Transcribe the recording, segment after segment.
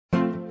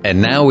And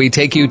now we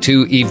take you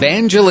to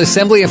Evangel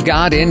Assembly of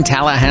God in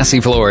Tallahassee,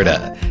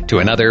 Florida, to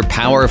another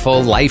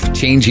powerful,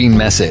 life-changing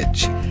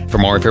message. For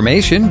more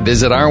information,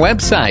 visit our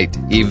website,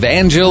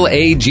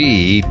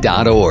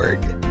 evangelag.org.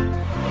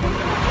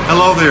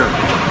 Hello there.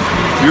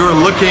 You're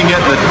looking at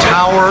the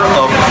Tower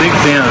of Big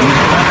Ben,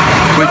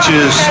 which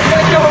is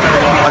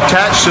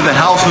attached to the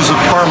Houses of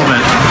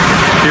Parliament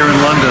here in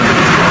London.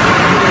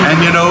 And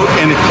you know,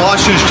 in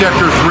Colossians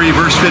chapter 3,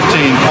 verse 15,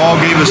 Paul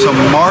gave us a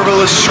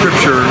marvelous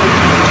scripture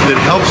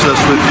that helps us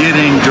with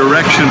getting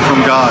direction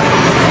from God.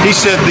 He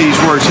said these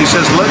words. He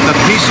says, "Let the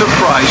peace of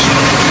Christ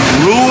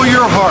rule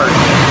your heart."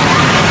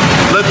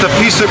 Let the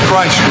peace of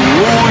Christ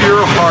rule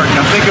your heart.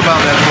 Now think about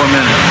that for a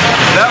minute.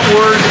 That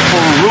word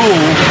for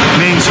rule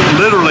means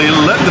literally,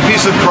 let the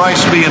peace of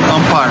Christ be an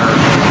umpire.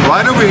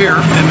 Right over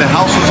here in the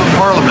Houses of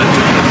Parliament,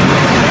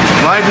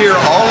 right here,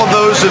 all of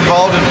those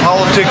involved in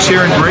politics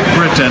here in Great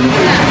Britain,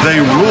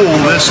 they rule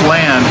this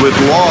land with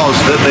laws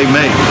that they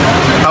make.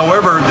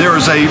 However, there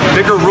is a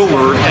bigger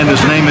ruler, and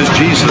his name is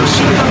Jesus.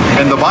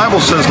 And the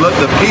Bible says, let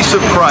the peace of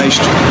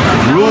Christ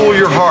rule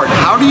your heart.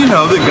 How do you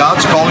know that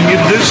God's calling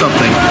you to do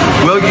something?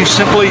 Well, you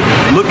simply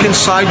look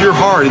inside your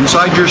heart,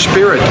 inside your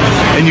spirit,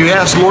 and you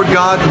ask, Lord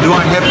God, do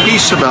I have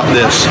peace about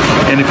this?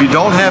 And if you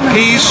don't have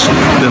peace,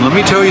 then let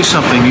me tell you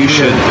something. You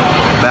should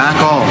back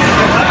off.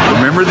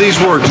 Remember these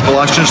words,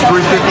 Colossians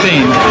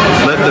 3:15,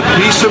 let the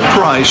peace of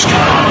Christ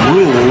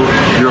rule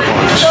your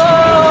hearts.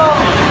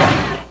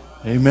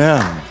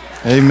 Amen.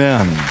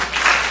 Amen.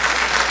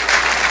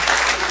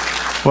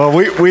 Well,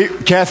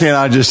 Kathy and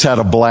I just had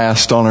a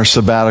blast on our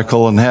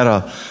sabbatical and had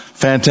a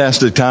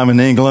fantastic time in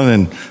England,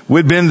 and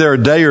we'd been there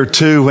a day or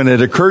two when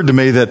it occurred to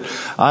me that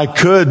I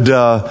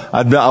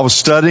was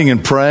studying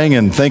and praying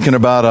and thinking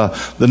about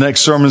the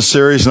next sermon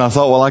series, and I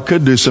thought, well, I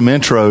could do some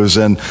intros,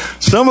 and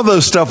some of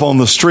those stuff on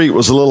the street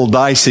was a little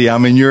dicey. I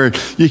mean, you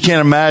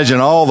can't imagine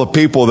all the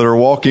people that are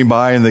walking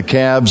by in the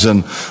cabs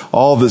and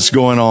all that's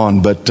going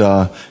on, but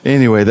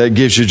anyway, that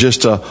gives you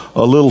just a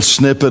little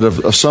snippet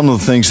of some of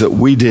the things that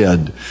we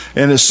did.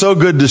 And it's so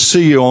good to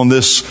see you on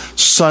this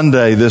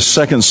Sunday, this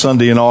second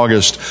Sunday in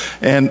August.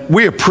 And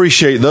we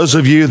appreciate those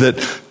of you that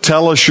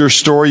tell us your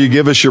story. You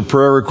give us your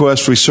prayer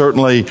requests.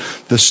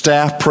 The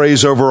staff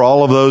prays over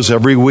all of those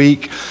every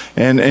week.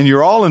 And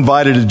you're all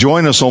invited to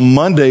join us on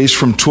Mondays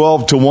from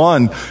 12 to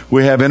 1.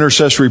 We have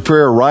intercessory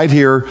prayer right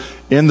here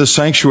in the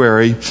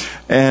sanctuary.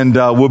 And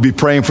we'll be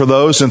praying for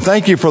those. And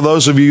thank you for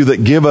those of you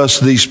that give us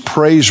these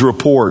praise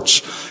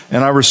reports.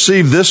 And I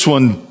received this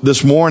one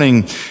this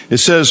morning. It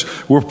says,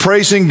 we're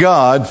praising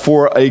God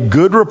for a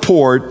good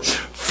report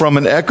from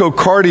an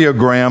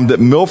echocardiogram that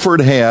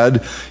Milford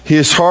had.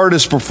 His heart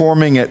is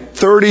performing at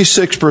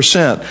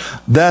 36%.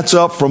 That's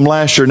up from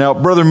last year. Now,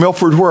 Brother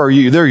Milford, where are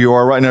you? There you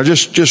are right now.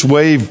 Just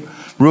wave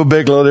real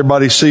big, let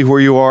everybody see where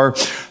you are.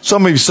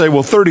 Some of you say,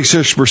 well,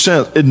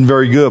 36% isn't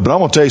very good, but I'm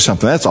going to tell you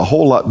something. That's a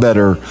whole lot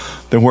better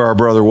than where our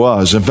brother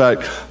was. In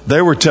fact,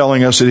 they were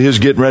telling us that he was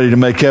getting ready to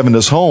make heaven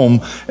his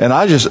home,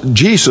 and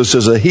Jesus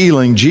is a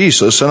healing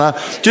Jesus, and I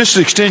just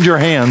extend your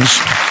hands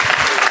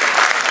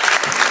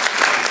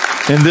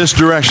in this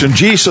direction.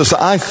 Jesus,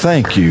 I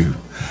thank you.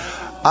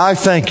 I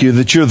thank you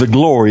that you're the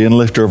glory and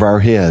lifter of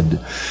our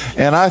head.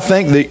 And I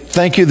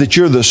thank you that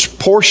you're the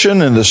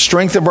portion and the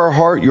strength of our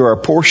heart. You're our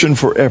portion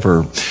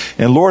forever.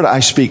 And Lord, I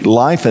speak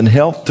life and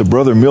health to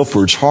Brother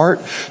Milford's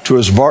heart, to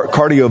his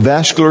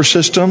cardiovascular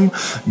system.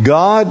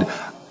 God,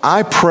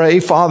 I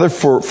pray, Father,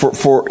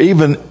 for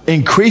even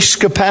increased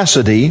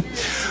capacity.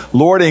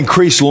 Lord,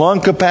 increased lung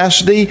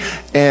capacity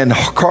and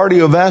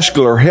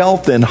cardiovascular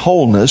health and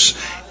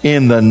wholeness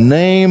in the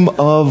name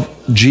of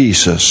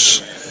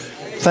Jesus.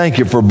 Thank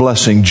you for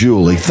blessing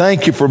Julie.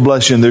 Thank you for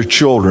blessing their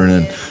children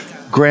and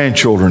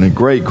grandchildren and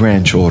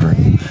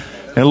great-grandchildren.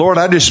 And Lord,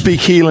 I just speak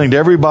healing to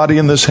everybody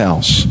in this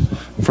house,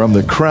 from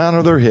the crown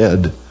of their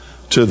head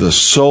to the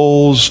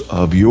soles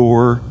of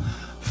your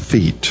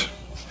feet.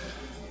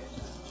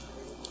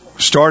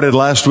 Started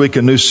last week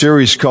a new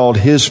series called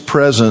His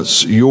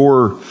Presence,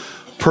 Your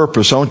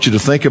Purpose. I want you to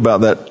think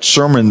about that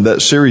sermon,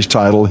 that series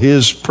title,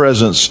 His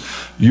Presence,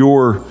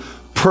 Your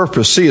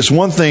Purpose. See, it's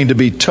one thing to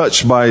be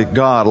touched by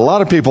God. A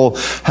lot of people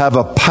have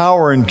a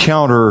power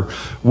encounter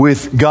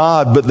with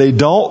God, but they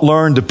don't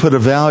learn to put a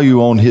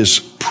value on His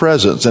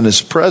presence. And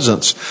His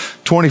presence,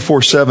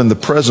 24/7, the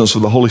presence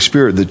of the Holy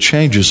Spirit that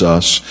changes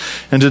us.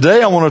 And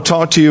today I want to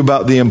talk to you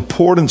about the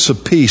importance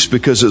of peace,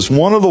 because it's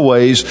one of the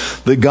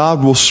ways that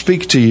God will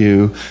speak to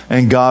you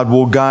and God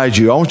will guide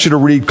you. I want you to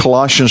read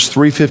Colossians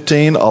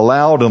 3:15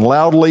 aloud and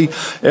loudly.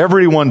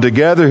 Everyone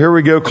together. Here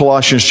we go.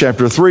 Colossians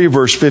chapter 3,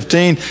 verse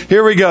 15.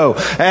 Here we go.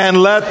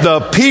 And let the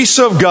peace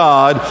of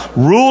God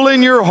rule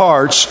in your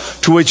hearts,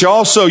 to which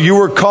also you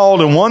were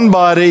called in one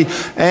body,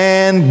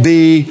 and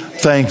be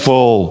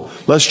thankful.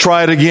 Let's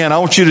try it again. I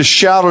want you to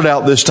shout it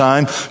out this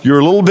time. You're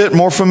a little bit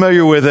more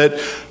familiar with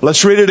it.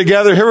 Let's read it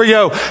together. Here we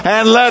go.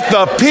 And let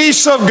the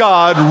peace of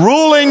God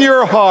rule in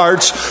your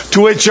hearts,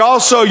 to which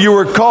also you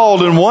were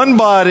called in one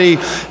body,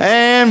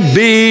 and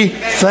be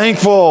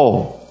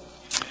thankful.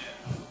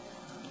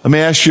 Let me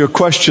ask you a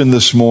question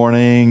this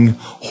morning.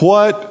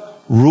 What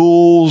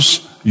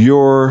rules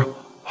your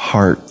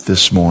heart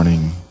this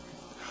morning?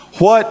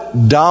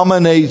 What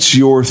dominates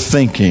your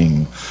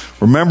thinking?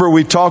 Remember,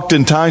 we talked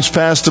in times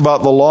past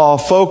about the law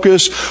of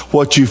focus.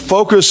 What you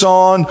focus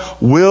on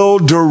will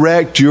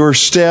direct your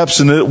steps,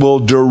 and it will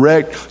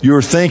direct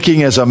your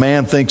thinking. As a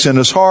man thinks in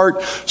his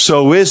heart,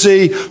 so is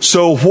he.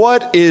 So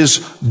what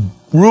is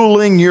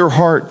ruling your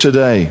heart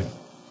today?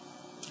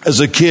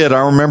 As a kid,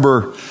 I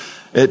remember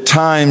at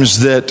times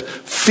that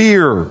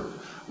fear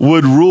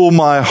would rule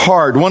my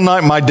heart. One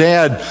night my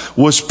dad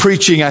was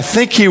preaching. I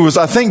think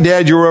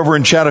Dad, you were over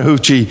in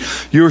Chattahoochee.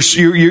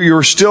 You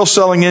were still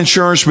selling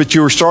insurance, but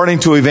you were starting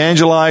to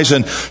evangelize,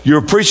 and you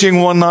were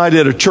preaching one night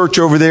at a church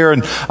over there.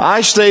 And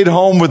I stayed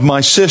home with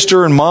my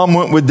sister, and Mom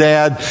went with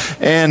Dad.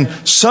 And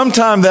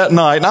sometime that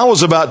night, and I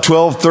was about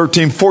 12,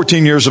 13,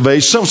 14 years of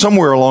age,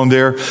 somewhere along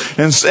there.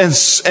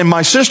 And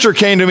my sister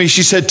came to me.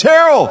 She said,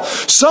 "Terrell,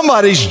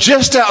 somebody's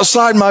just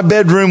outside my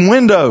bedroom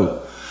window."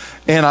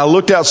 And I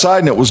looked outside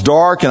and it was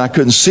dark and I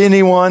couldn't see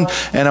anyone.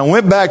 And I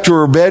went back to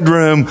her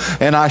bedroom,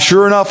 and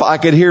sure enough, I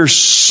could hear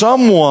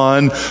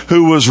someone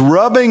who was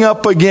rubbing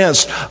up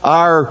against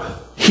our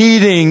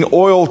heating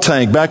oil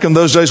tank. Back in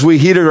those days, we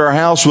heated our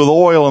house with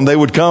oil, and they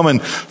would come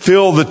and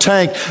fill the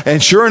tank.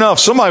 And sure enough,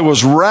 somebody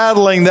was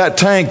rattling that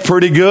tank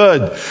pretty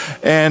good.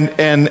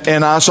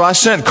 So I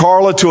sent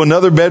Carla to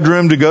another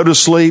bedroom to go to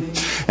sleep,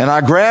 and I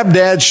grabbed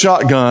Dad's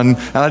shotgun,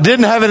 and I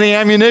didn't have any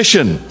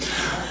ammunition.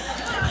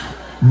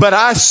 But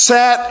I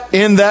sat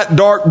in that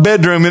dark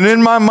bedroom, and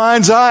in my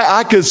mind's eye,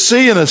 I could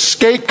see an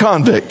escaped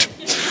convict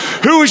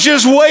who was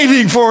just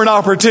waiting for an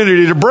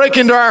opportunity to break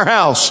into our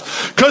house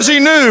because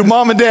he knew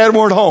Mom and Dad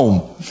weren't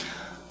home.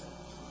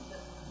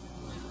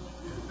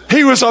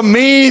 He was a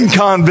mean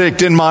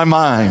convict in my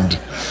mind.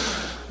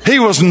 He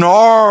was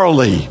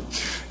gnarly.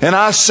 And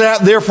I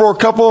sat there for a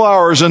couple of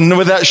hours, and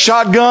with that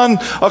shotgun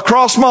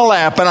across my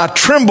lap, and I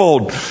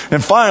trembled.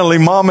 And finally,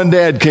 Mom and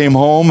Dad came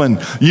home, and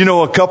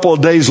a couple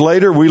of days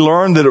later, we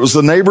learned that it was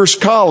the neighbor's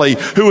collie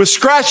who was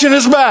scratching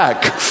his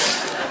back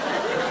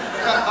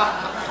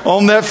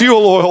on that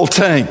fuel oil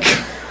tank.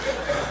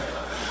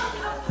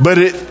 But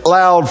it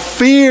allowed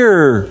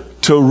fear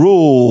to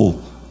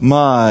rule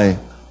my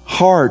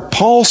heart.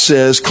 Paul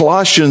says,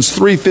 Colossians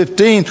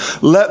 3:15,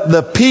 "Let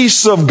the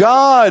peace of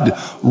God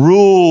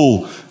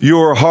rule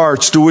your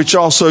hearts, to which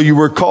also you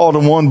were called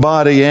in one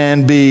body,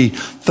 and be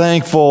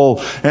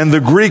thankful." And the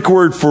Greek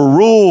word for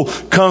rule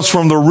comes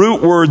from the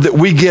root word that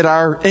we get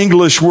our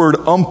English word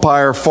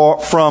umpire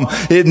from.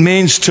 It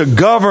means to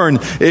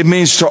govern. It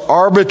means to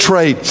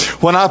arbitrate.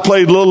 When I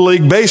played Little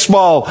League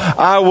Baseball,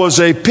 I was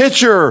a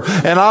pitcher,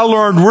 and I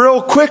learned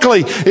real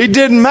quickly, it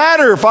didn't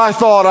matter if I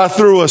thought I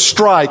threw a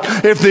strike.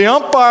 If the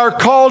umpire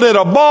called it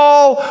a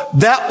ball,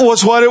 that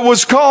was what it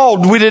was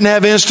called. We didn't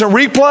have instant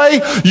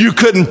replay. You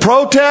couldn't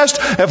protest.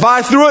 If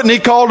I threw it and he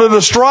called it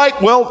a strike,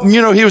 well,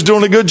 he was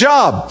doing a good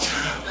job.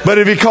 But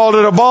if he called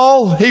it a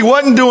ball, he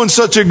wasn't doing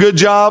such a good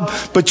job.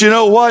 But you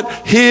know what?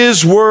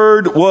 His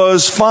word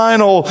was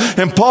final.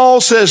 And Paul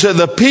says that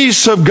the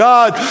peace of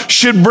God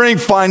should bring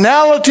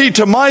finality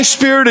to my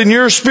spirit, and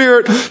your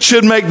spirit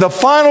should make the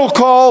final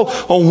call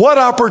on what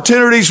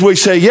opportunities we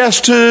say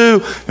yes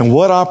to and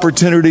what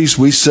opportunities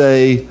we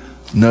say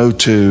no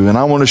to. And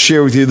I want to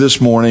share with you this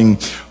morning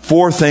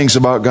 4 things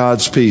about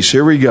God's peace.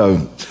 Here we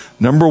go.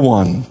 Number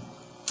 1.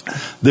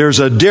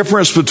 There's a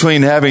difference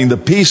between having the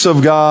peace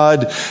of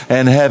God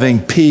and having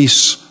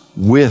peace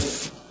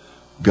with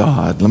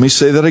God. Let me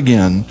say that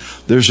again.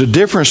 There's a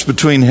difference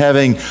between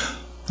having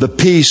the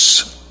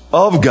peace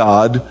of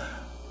God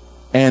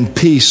and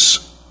peace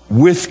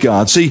with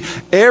God. See,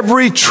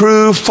 every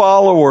true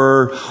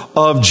follower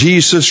of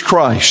Jesus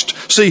Christ.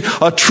 See,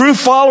 a true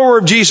follower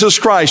of Jesus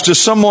Christ is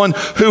someone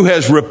who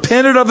has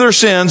repented of their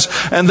sins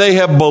and they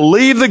have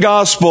believed the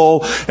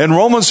gospel. And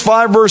Romans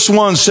 5 verse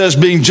 1 says,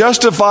 being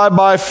justified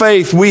by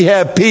faith, we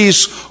have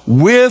peace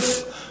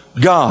with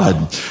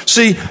God.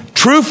 See,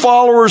 true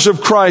followers of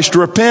Christ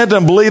repent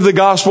and believe the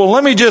gospel.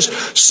 Let me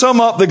just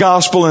sum up the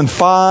gospel in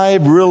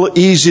 5 real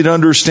easy to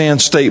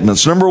understand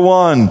statements. Number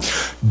 1,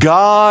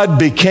 God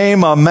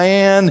became a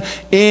man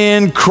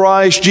in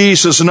Christ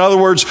Jesus. In other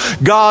words,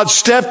 God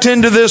stepped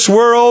into this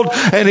world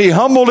and He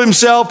humbled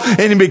Himself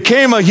and He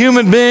became a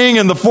human being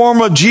in the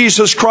form of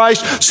Jesus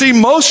Christ. See,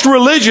 most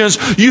religions,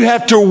 you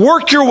have to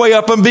work your way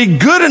up and be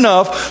good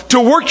enough to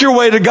work your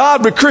way to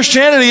God, but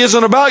Christianity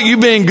isn't about you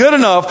being good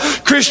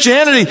enough. Christianity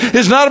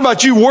is not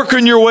about you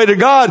working your way to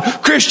God.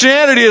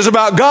 Christianity is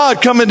about God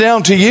coming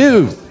down to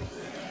you.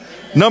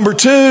 Number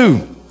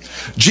 2,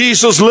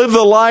 Jesus lived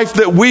the life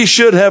that we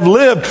should have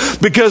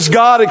lived because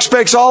God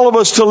expects all of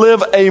us to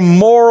live a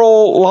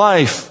moral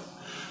life.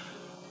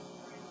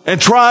 And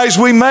try as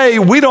we may,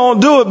 we don't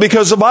do it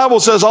because the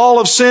Bible says all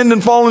have sinned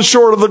and fallen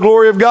short of the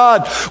glory of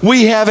God.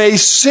 We have a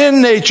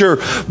sin nature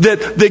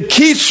that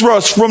keeps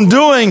us from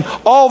doing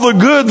all the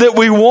good that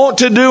we want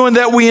to do and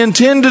that we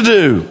intend to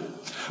do.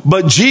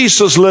 But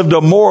Jesus lived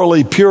a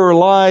morally pure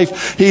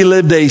life. He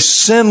lived a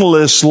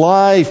sinless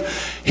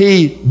life.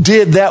 He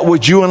did that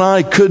which you and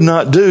I could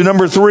not do.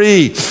 Number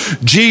 3,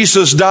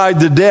 Jesus died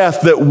the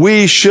death that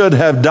we should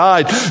have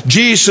died.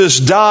 Jesus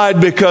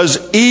died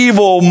because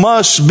evil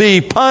must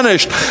be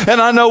punished. And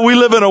I know we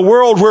live in a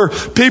world where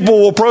people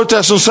will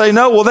protest and say,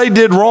 no, well, they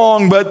did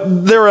wrong,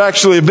 but they're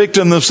actually a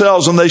victim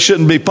themselves and they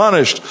shouldn't be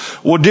punished.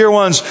 Well, dear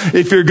ones,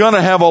 if you're going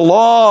to have a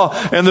law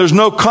and there's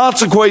no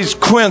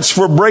consequence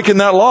for breaking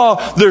that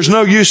law, there's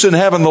no use in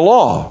having the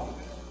law.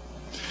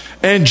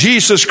 And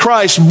Jesus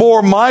Christ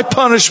bore my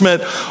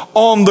punishment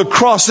on the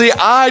cross. See,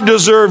 I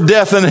deserve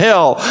death and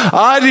hell.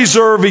 I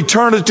deserve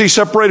eternity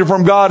separated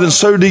from God, and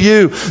so do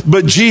you.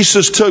 But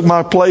Jesus took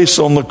my place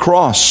on the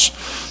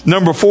cross.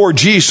 Number 4,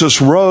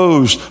 Jesus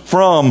rose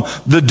from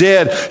the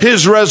dead.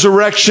 His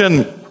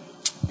resurrection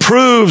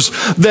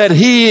proves that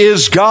He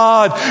is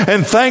God.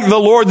 And thank the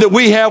Lord that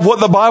we have what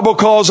the Bible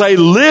calls a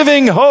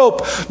living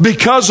hope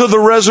because of the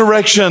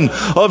resurrection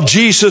of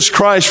Jesus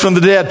Christ from the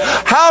dead.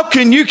 How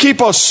can you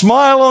keep a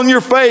smile on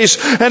your face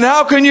and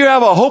how can you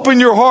have a hope in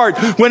your heart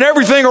when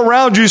everything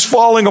around you is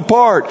falling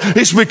apart?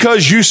 It's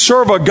because you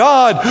serve a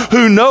God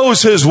who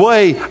knows His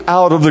way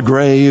out of the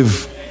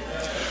grave.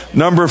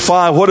 Number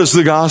 5, what is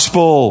the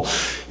gospel?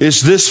 It's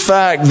this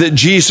fact that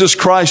Jesus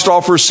Christ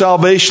offers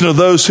salvation to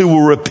those who will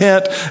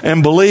repent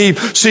and believe.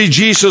 See,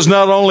 Jesus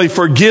not only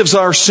forgives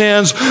our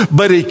sins,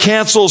 but He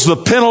cancels the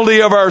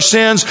penalty of our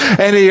sins,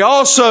 and He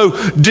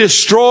also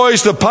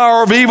destroys the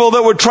power of evil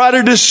that would try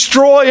to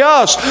destroy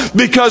us.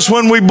 Because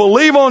when we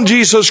believe on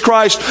Jesus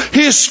Christ,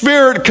 His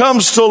Spirit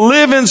comes to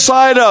live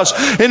inside us,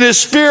 and His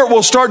Spirit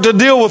will start to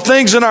deal with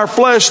things in our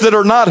flesh that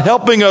are not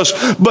helping us,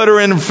 but are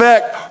in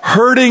fact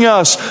hurting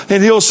us.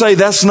 And He'll say,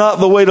 that's not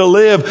the way to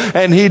live.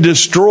 And He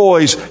destroys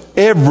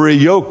every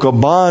yoke of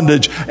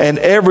bondage and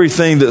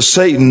everything that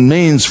Satan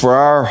means for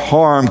our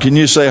harm. Can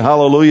you say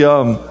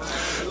hallelujah?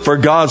 For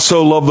God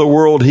so loved the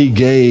world, He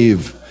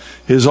gave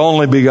His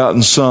only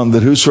begotten Son,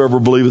 that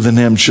whosoever believeth in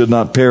Him should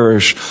not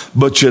perish,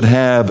 but should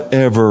have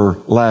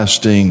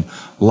everlasting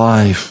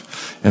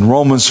life. And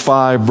Romans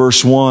 5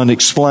 verse 1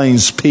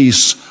 explains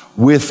peace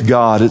with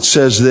God. It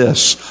says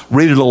this.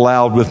 Read it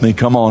aloud with me.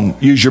 Come on.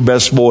 Use your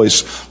best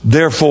voice.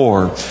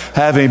 Therefore,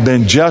 having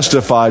been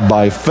justified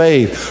by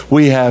faith,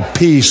 we have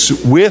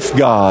peace with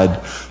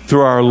God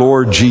through our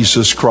Lord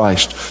Jesus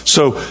Christ.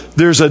 So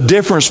there's a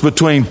difference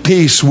between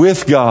peace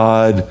with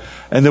God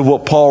and then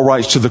what Paul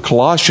writes to the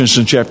Colossians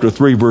in chapter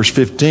 3 verse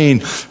 15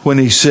 when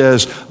he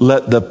says,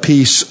 let the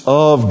peace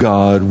of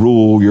God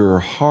rule your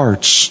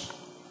hearts.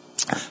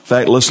 In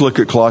fact, let's look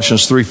at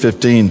Colossians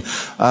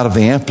 3:15 out of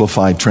the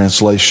Amplified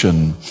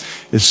Translation.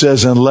 It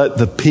says, and let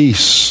the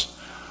peace,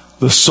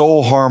 the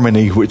soul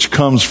harmony which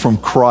comes from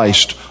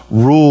Christ,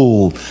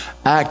 rule,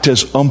 act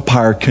as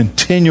umpire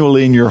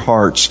continually in your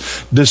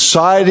hearts,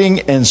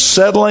 deciding and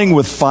settling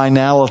with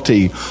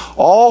finality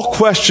all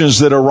questions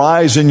that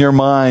arise in your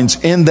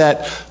minds in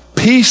that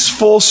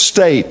peaceful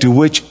state to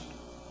which,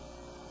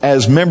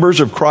 as members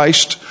of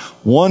Christ,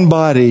 one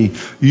body,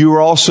 you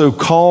are also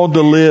called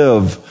to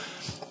live.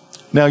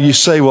 Now you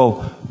say,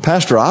 well,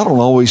 Pastor, I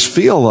don't always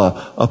feel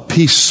a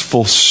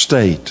peaceful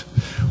state.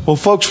 Well,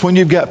 folks, when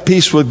you've got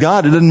peace with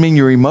God, it doesn't mean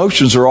your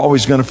emotions are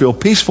always going to feel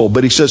peaceful.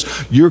 But He says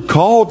you're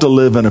called to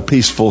live in a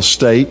peaceful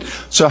state.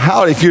 So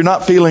how, if you're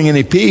not feeling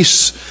any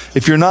peace,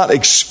 if you're not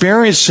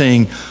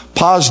experiencing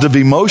positive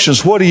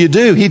emotions, what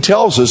do? He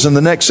tells us in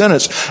the next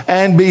sentence,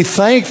 and be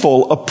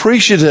thankful,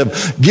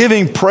 appreciative,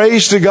 giving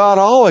praise to God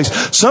always.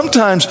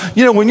 Sometimes,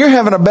 when you're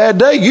having a bad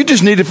day, you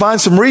just need to find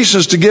some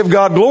reasons to give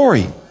God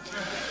glory.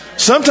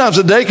 Sometimes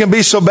a day can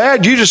be so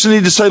bad, you just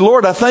need to say,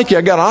 Lord, I thank You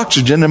I got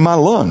oxygen in my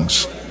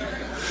lungs.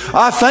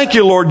 I thank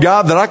You, Lord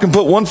God, that I can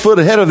put one foot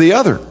ahead of the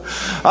other.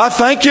 I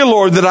thank You,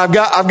 Lord,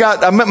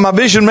 that my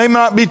vision may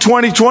not be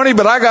 20/20,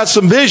 but I got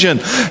some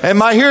vision. And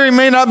my hearing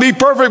may not be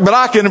perfect, but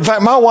I can. In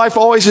fact, my wife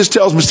always just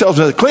tells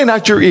me, clean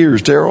out your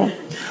ears, Terrell.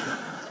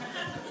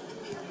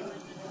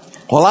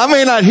 Well, I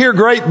may not hear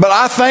great, but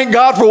I thank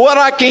God for what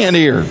I can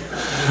hear.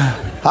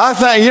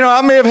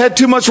 I may have had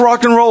too much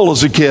rock and roll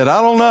as a kid.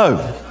 I don't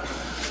know.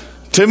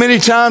 Too many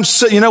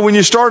times, when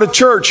you start a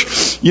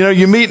church,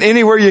 you meet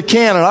anywhere you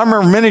can. And I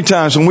remember many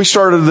times when we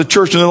started the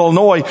church in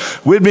Illinois,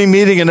 we'd be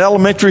meeting in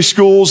elementary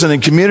schools and in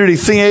community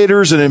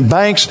theaters and in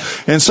banks.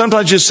 And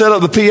sometimes you set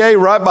up the PA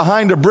right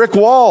behind a brick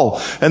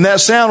wall. And that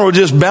sound would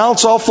just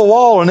bounce off the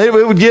wall. And it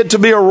would get to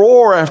be a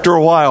roar after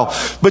a while.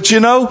 But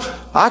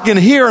I can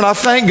hear and I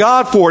thank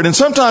God for it. And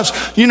sometimes,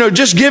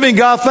 just giving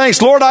God thanks.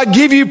 Lord, I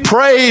give You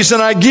praise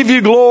and I give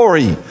You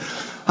glory.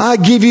 I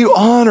give You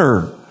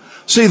honor.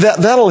 See,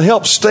 that'll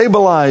help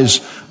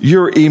stabilize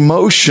your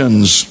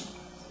emotions.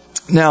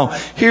 Now,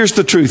 here's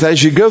the truth.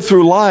 As you go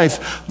through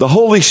life, the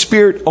Holy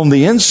Spirit on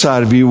the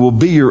inside of you will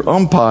be your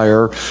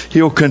umpire.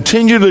 He'll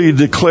continually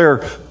declare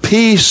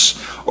peace,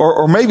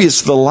 or maybe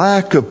it's the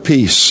lack of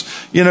peace.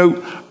 When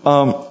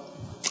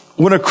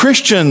a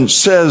Christian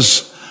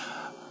says,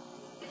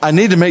 I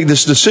need to make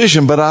this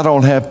decision, but I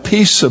don't have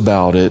peace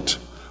about it,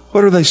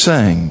 what are they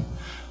saying?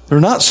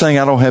 They're not saying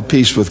I don't have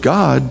peace with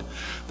God.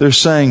 They're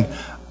saying,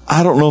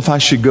 I don't know if I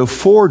should go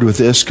forward with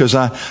this because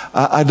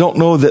I don't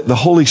know that the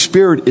Holy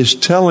Spirit is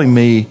telling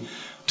me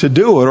to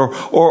do it.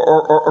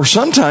 Or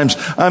sometimes,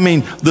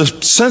 the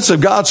sense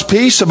of God's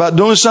peace about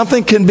doing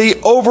something can be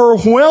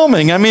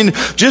overwhelming.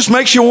 Just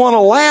makes you want to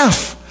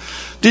laugh.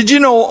 Did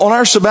you know on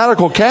our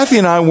sabbatical, Kathy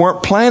and I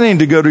weren't planning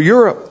to go to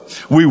Europe.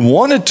 We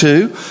wanted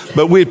to,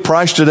 but we had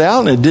priced it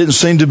out and it didn't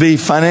seem to be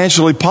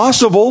financially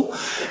possible.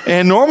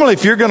 And normally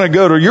if you're going to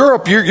go to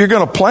Europe, you're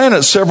going to plan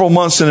it several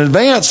months in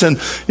advance. And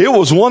it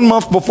was 1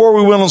 month before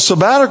we went on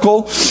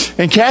sabbatical.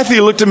 And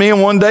Kathy looked at me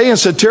one day and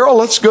said, Terrell,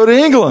 let's go to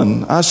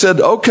England. I said,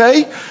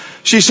 okay.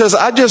 She says,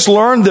 I just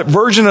learned that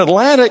Virgin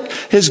Atlantic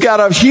has got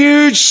a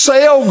huge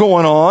sale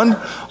going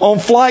on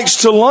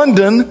flights to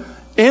London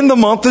in the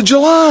month of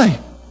July.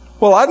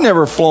 Well, I'd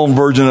never flown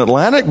Virgin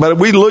Atlantic, but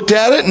we looked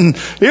at it and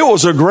it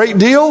was a great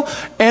deal.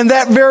 And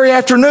that very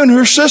afternoon,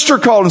 her sister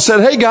called and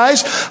said, hey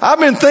guys, I've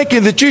been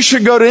thinking that you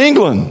should go to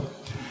England.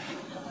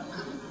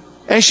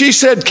 And she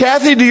said,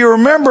 Kathy, do you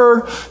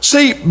remember,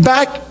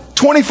 back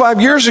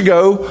 25 years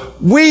ago,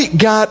 we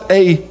got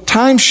a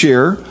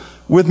timeshare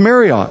with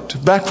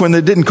Marriott back when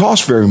it didn't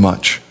cost very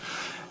much.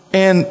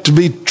 And to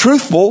be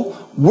truthful,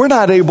 we're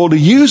not able to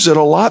use it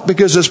a lot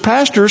because as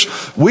pastors,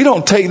 we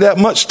don't take that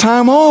much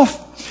time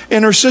off.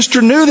 And her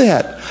sister knew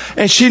that.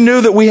 And she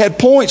knew that we had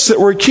points that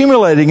were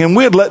accumulating and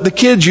we had let the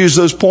kids use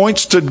those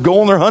points to go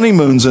on their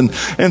honeymoons and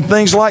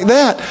things like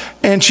that.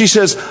 And she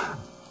says,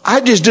 I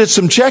just did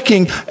some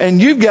checking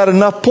and you've got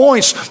enough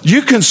points.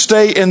 You can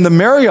stay in the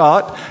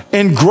Marriott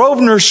in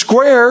Grosvenor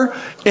Square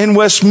in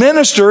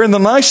Westminster in the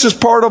nicest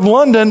part of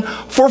London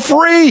for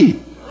free.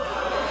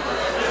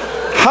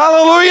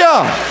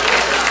 Hallelujah.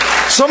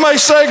 Somebody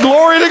say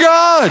glory to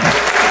God.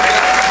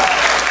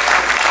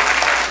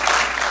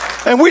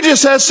 And we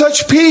just had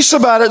such peace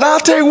about it. And I'll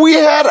tell you, we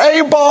had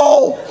a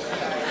ball.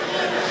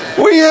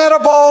 We had a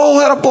ball,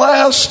 had a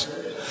blast.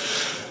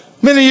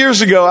 Many years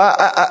ago,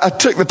 I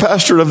took the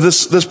pastorate of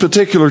this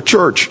particular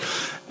church.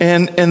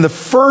 And in the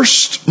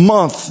first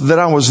month that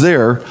I was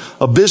there,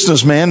 a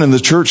businessman in the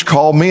church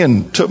called me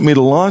and took me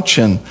to lunch.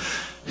 And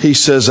he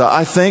says,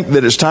 I think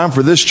that it's time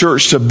for this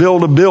church to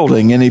build a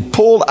building. And he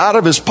pulled out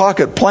of his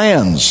pocket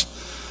plans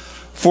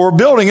for a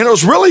building. And it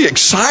was really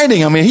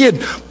exciting. He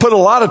had put a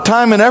lot of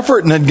time and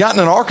effort and had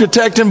gotten an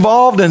architect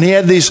involved and he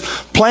had these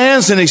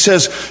plans and he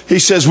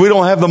says, we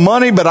don't have the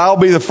money, but I'll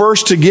be the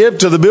first to give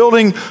to the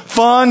building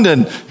fund.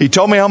 And he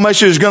told me how much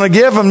he was going to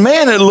give and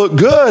man, it looked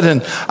good.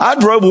 And I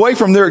drove away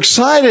from there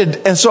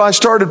excited. And so I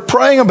started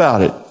praying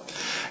about it.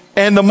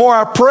 And the more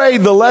I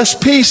prayed, the less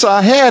peace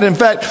I had. In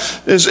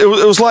fact, it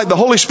was like the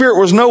Holy Spirit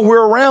was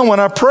nowhere around when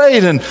I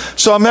prayed. And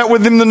so I met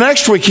with him the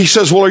next week. He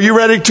says, well, are you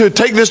ready to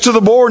take this to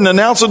the board and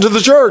announce it to the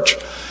church?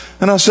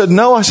 And I said,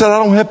 no. I said,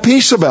 I don't have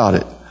peace about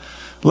it.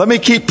 Let me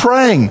keep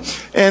praying.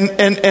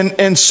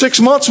 And 6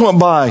 months went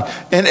by.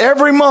 And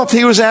every month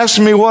he was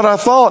asking me what I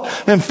thought.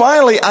 And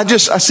finally, I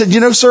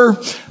said, sir,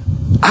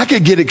 I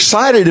could get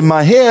excited in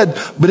my head,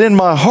 but in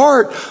my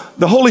heart,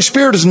 the Holy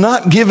Spirit has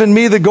not given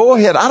me the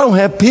go-ahead. I don't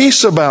have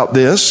peace about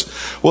this.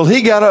 Well,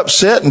 he got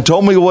upset and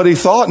told me what he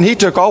thought, and he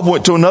took off,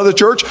 went to another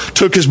church,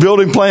 took his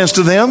building plans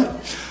to them.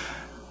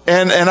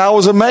 And I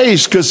was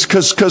amazed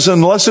because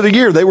in less than a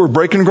year, they were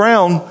breaking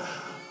ground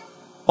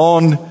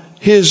on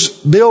his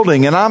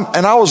building. And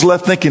I was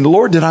left thinking,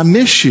 Lord, did I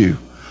miss you?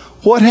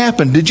 What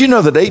happened? Did you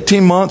know that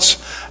 18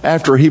 months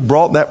after he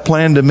brought that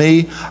plan to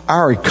me,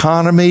 our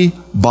economy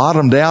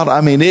bottomed out?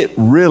 It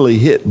really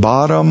hit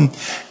bottom.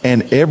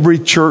 And every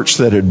church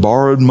that had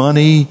borrowed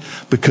money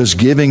because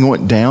giving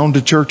went down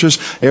to churches,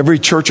 every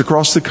church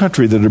across the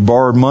country that had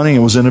borrowed money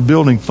and was in a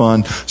building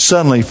fund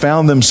suddenly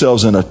found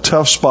themselves in a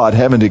tough spot,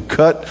 having to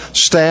cut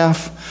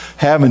staff,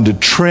 having to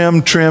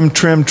trim.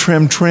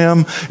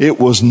 It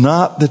was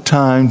not the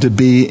time to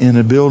be in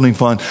a building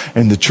fund.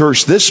 And the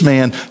church this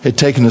man had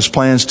taken his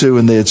plans to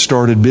and they had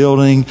started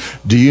building.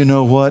 Do you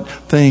know what?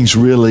 Things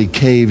really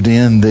caved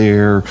in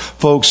there.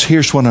 Folks,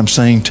 here's what I'm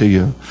saying to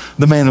you.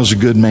 The man was a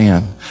good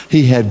man.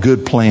 He had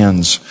good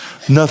plans.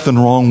 Nothing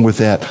wrong with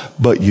that.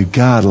 But you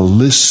gotta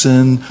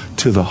listen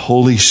to the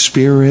Holy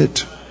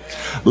Spirit.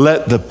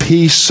 Let the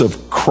peace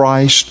of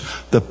Christ,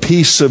 the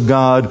peace of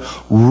God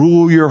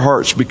rule your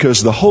hearts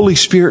because the Holy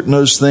Spirit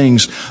knows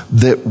things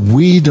that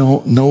we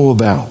don't know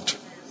about.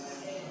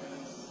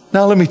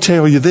 Now let me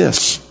tell you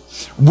this.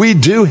 We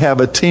do have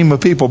a team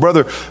of people.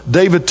 Brother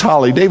David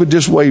Tolley. David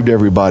just waved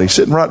everybody.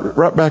 Sitting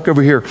right back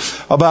over here.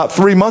 About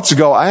 3 months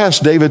ago, I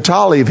asked David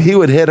Tolley if he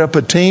would head up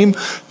a team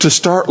to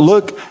start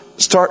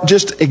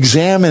just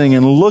examining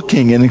and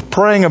looking and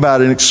praying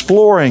about it and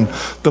exploring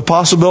the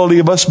possibility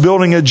of us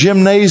building a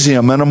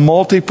gymnasium and a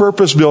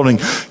multi-purpose building.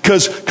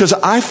 Because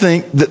I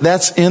think that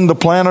that's in the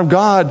plan of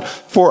God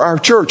for our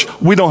church.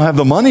 We don't have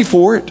the money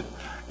for it.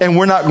 And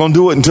we're not going to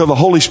do it until the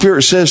Holy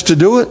Spirit says to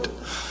do it.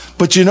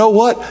 But you know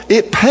what?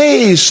 It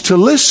pays to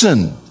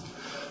listen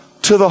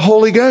to the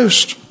Holy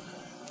Ghost.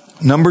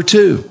 Number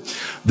 2,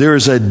 there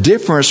is a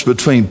difference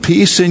between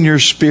peace in your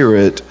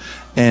spirit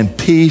and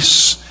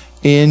peace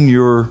in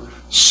your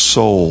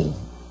soul.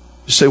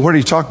 You say, what are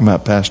you talking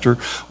about, Pastor?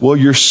 Well,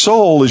 your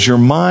soul is your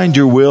mind,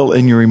 your will,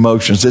 and your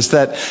emotions. It's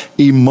that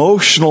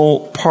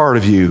emotional part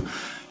of you.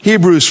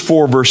 Hebrews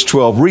 4 verse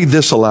 12. Read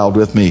this aloud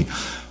with me.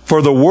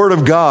 For the word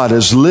of God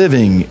is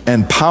living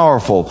and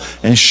powerful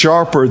and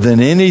sharper than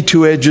any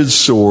two-edged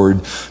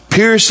sword,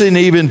 piercing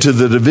even to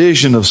the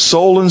division of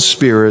soul and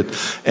spirit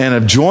and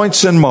of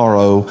joints and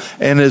marrow,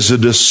 and is a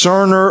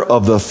discerner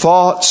of the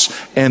thoughts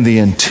and the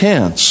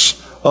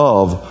intents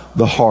of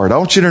the heart. I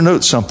want you to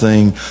note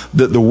something,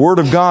 that the Word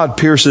of God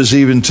pierces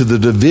even to the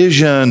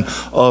division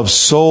of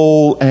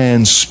soul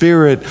and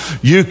spirit.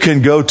 You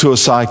can go to a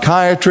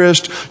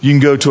psychiatrist, you can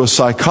go to a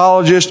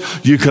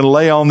psychologist, you can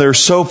lay on their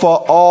sofa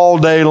all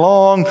day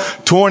long,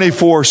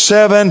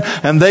 24/7,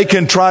 and they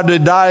can try to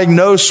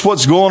diagnose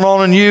what's going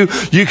on in you.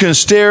 You can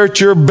stare at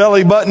your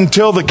belly button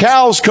till the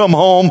cows come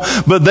home,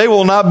 but they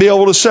will not be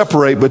able to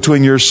separate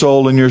between your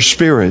soul and your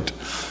spirit.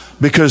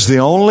 Because the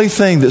only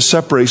thing that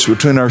separates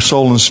between our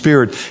soul and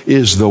spirit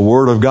is the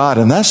Word of God.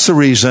 And that's the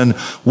reason,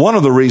 one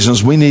of the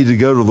reasons we need to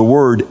go to the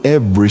Word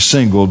every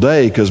single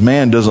day. Because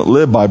man doesn't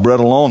live by bread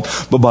alone,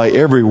 but by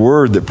every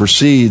word that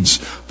proceeds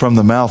from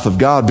the mouth of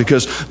God.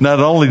 Because not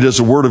only does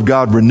the Word of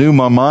God renew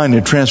my mind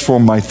and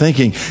transform my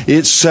thinking,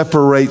 it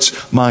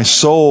separates my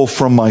soul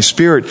from my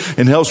spirit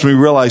and helps me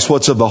realize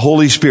what's of the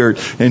Holy Spirit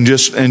and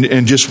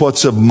just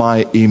what's of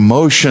my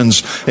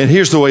emotions. And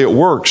here's the way it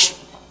works.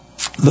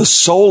 The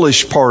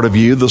soulish part of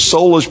you, the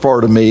soulish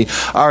part of me,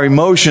 our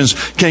emotions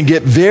can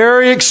get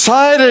very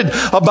excited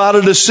about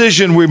a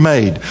decision we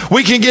made.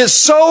 We can get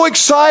so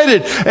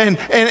excited, and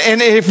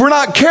if we're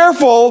not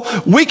careful,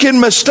 we can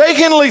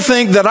mistakenly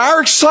think that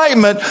our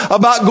excitement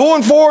about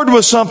going forward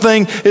with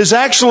something is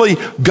actually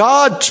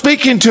God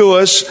speaking to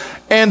us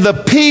and the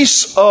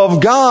peace of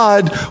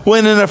God,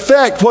 when in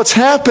effect what's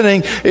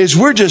happening is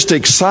we're just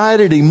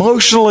excited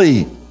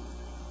emotionally.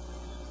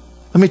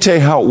 Let me tell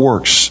you how it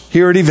works.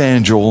 Here at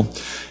Evangel,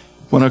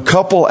 when a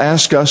couple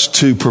ask us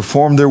to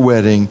perform their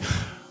wedding,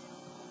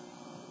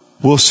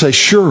 we'll say,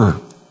 sure,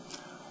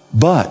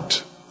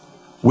 but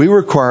we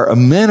require a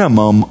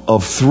minimum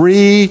of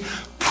 3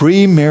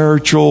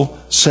 premarital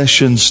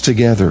sessions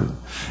together.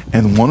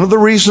 And one of the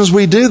reasons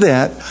we do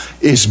that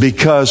is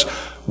because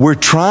we're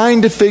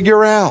trying to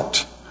figure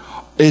out,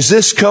 is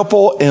this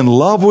couple in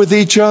love with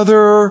each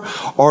other?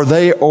 Or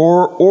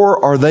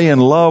are they in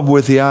love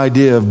with the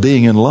idea of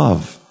being in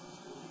love?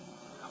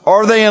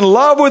 Are they in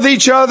love with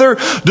each other?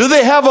 Do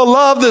they have a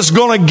love that's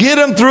going to get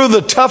them through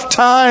the tough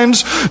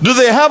times? Do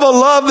they have a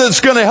love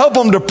that's going to help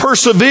them to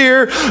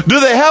persevere? Do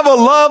they have a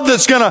love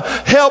that's going to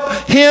help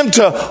him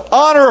to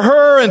honor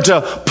her and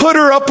to put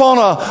her up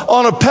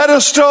on a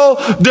pedestal?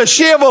 Does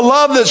she have a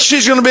love that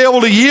she's going to be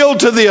able to yield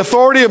to the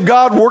authority of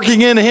God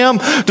working in him?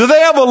 Do they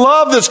have a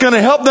love that's going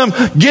to help them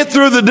get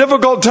through the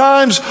difficult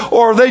times?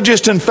 Or are they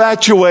just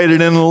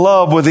infatuated and in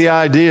love with the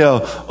idea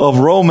of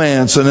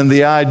romance and in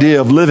the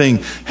idea of living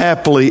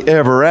happily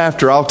ever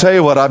after? I'll tell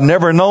you what, I've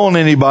never known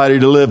anybody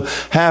to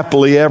live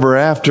happily ever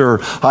after.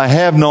 I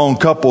have known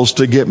couples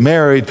to get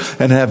married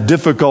and have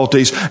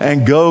difficulties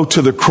and go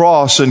to the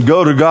cross and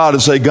go to God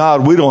and say,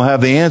 God, we don't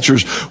have the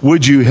answers.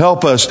 Would you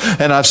help us?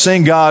 And I've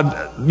seen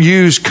God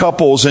use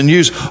couples and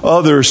use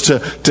others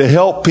to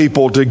help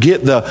people to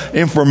get the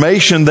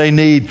information they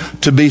need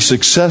to be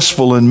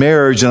successful in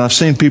marriage. And I've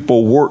seen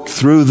people work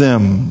through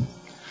them.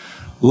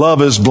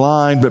 Love is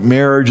blind, but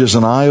marriage is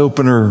an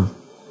eye-opener.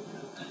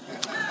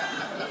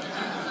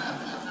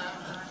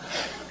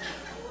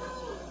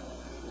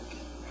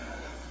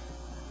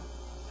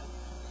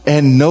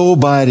 And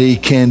nobody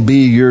can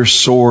be your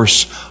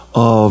source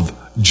of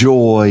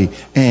joy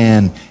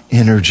and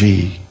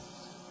energy.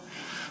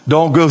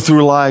 Don't go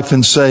through life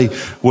and say,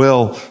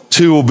 well,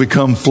 2 will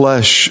become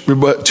flesh,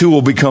 but 2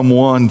 will become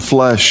one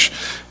flesh.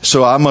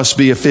 So I must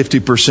be a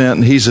 50%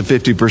 and he's a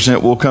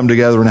 50%. We'll come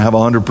together and have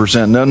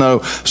 100%. No,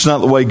 it's not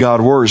the way God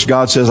works.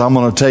 God says, I'm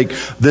going to take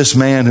this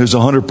man who's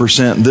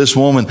 100% and this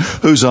woman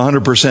who's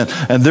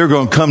 100%, and they're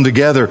going to come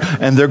together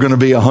and they're going to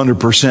be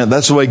 100%.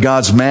 That's the way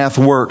God's math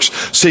works.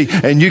 See,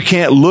 and you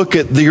can't look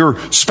at your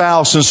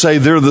spouse and say,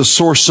 they're the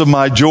source of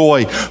my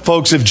joy.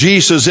 Folks, if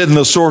Jesus isn't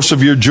the source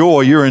of your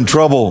joy, you're in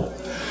trouble.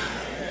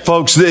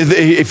 Folks,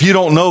 if you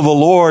don't know the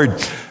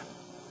Lord,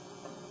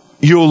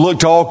 you'll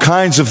look to all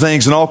kinds of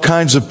things and all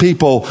kinds of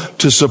people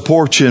to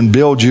support you and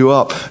build you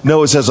up.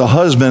 No, it says a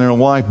husband and a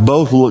wife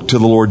both look to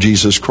the Lord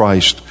Jesus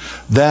Christ.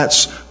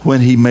 That's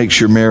when He makes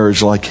your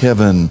marriage like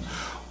heaven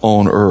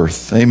on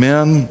earth.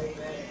 Amen?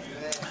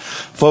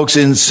 Folks,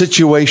 in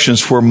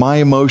situations where my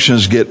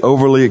emotions get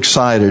overly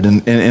excited,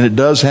 and it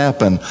does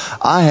happen,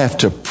 I have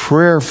to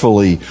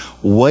prayerfully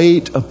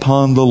wait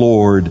upon the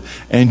Lord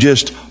and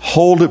just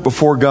hold it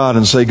before God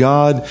and say,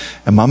 God,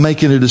 am I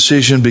making a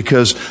decision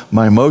because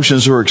my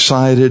emotions are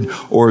excited,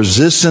 or is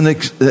this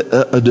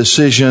a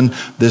decision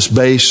that's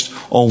based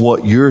on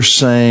what you're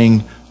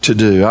saying to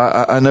do?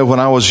 I know when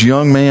I was a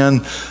young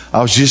man,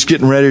 I was just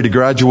getting ready to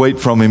graduate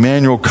from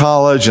Emmanuel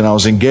College, and I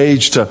was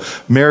engaged to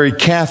marry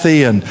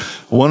Kathy. And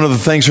one of the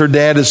things her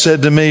dad had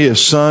said to me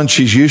is, son,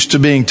 she's used to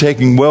being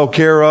taken well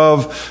care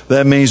of.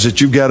 That means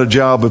that you've got a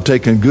job of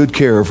taking good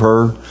care of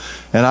her.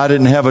 and I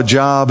didn't have a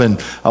job,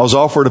 and I was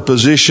offered a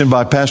position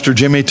by Pastor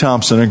Jimmy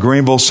Thompson in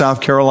Greenville,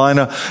 South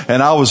Carolina,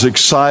 and I was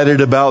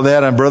excited about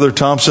that. And Brother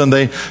Thompson,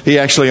 he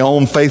actually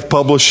owned Faith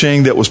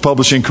Publishing that was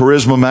publishing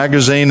Charisma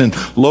Magazine and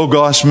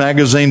Logos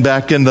Magazine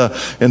back in the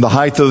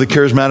height of the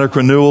Charismatic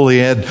Renewal. He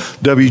had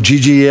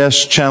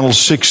WGGS Channel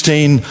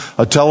 16,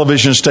 a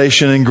television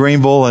station in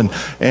Greenville,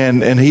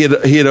 and he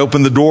had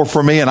opened the door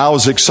for me, and I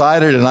was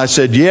excited, and I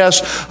said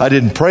yes. I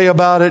didn't pray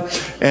about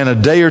it, and a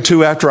day or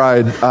two after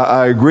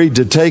I agreed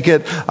to take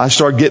it, I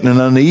started getting an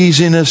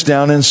uneasiness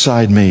down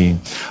inside me.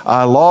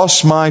 I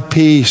lost my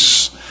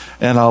peace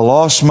and I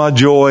lost my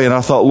joy, and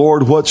I thought,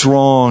 Lord, what's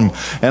wrong?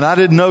 And I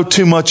didn't know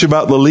too much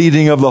about the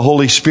leading of the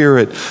Holy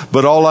Spirit,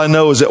 but all I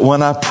know is that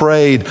when I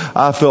prayed,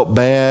 I felt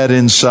bad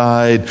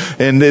inside.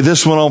 And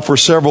this went on for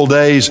several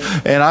days,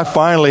 and I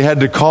finally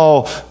had to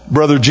call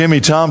Brother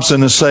Jimmy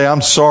Thompson and say,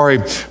 I'm sorry,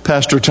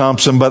 Pastor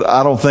Thompson, but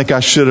I don't think I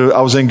should have.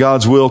 I was in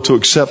God's will to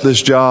accept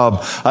this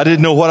job. I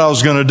didn't know what I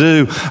was going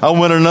to do. I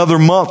went another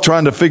month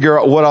trying to figure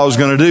out what I was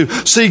going to do.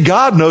 See,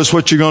 God knows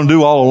what you're going to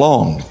do all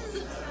along.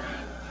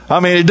 I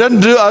mean, it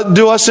doesn't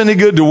do us any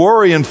good to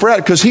worry and fret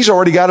because He's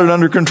already got it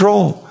under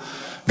control.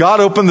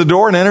 God opened the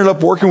door and ended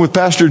up working with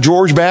Pastor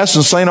George Bass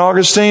in St.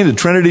 Augustine at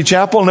Trinity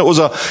Chapel, and it was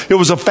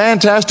a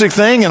fantastic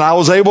thing. And I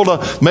was able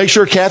to make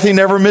sure Kathy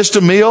never missed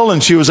a meal,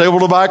 and she was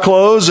able to buy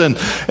clothes. And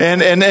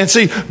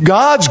see,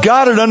 God's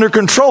got it under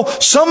control.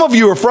 Some of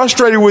you are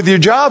frustrated with your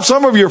job.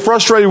 Some of you are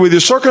frustrated with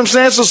your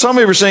circumstances. Some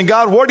of you are saying,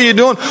 God, what are you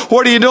doing?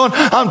 What are you doing?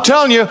 I'm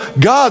telling you,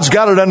 God's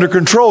got it under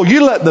control.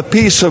 You let the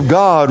peace of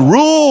God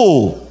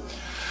rule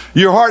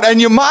your heart, and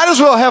you might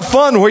as well have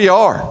fun where you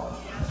are.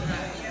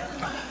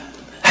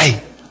 Hey,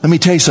 let me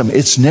tell you something.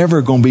 It's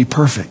never going to be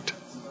perfect.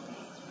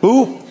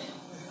 Ooh.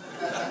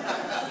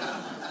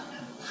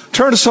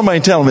 Turn to somebody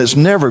and tell them it's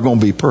never going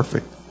to be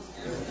perfect.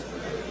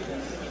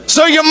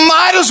 So you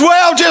might as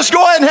well just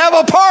go ahead and have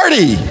a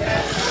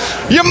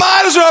party. You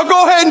might as well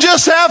go ahead and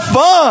just have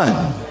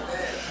fun.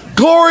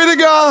 Glory to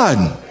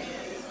God.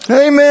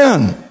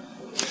 Amen.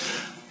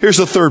 Here's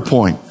the third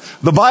point.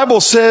 The Bible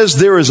says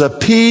there is a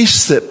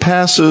peace that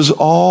passes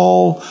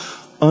all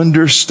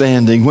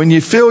understanding. When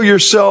you feel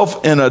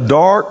yourself in a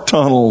dark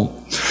tunnel,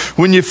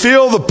 when you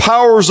feel the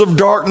powers of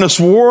darkness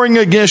warring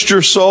against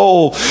your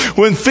soul,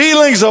 when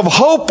feelings of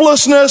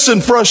hopelessness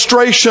and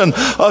frustration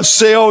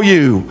assail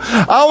you,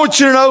 I want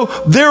you to know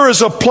there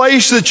is a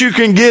place that you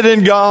can get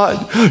in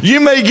God. You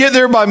may get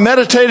there by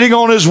meditating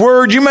on His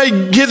Word. You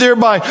may get there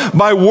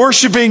by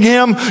worshiping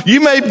Him.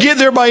 You may get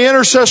there by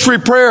intercessory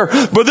prayer.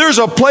 But there's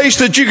a place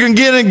that you can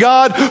get in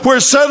God where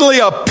suddenly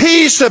a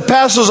peace that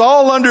passes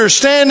all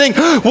understanding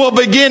will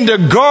begin to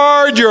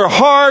guard your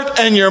heart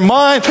and your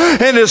mind.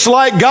 And it's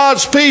like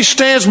God's peace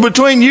stands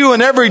between you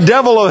and every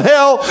devil of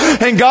hell,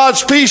 and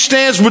God's peace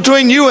stands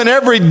between you and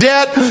every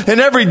debt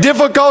and every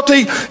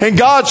difficulty, and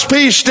God's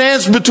peace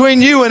stands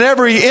between you and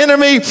every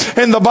enemy,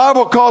 and the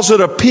Bible calls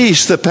it a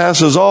peace that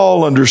passes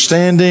all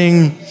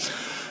understanding.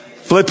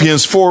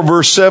 Philippians 4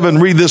 verse 7,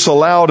 read this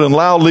aloud and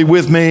loudly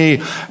with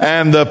me.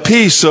 And the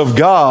peace of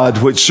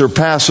God, which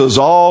surpasses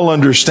all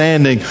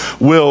understanding,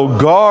 will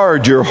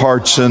guard your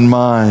hearts and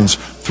minds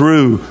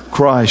through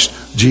Christ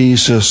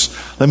Jesus.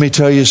 Let me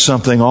tell you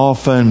something.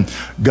 Often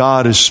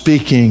God is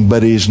speaking,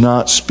 but He's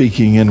not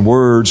speaking in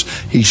words.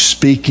 He's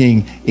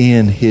speaking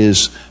in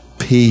His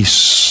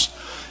peace.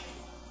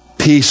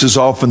 Peace is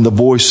often the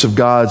voice of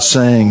God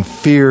saying,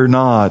 fear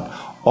not,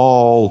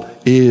 all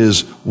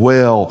is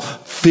well.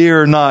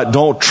 Fear not.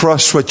 Don't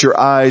trust what your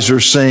eyes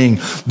are seeing.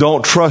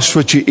 Don't trust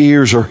what your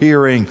ears are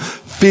hearing.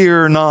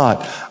 Fear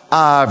not.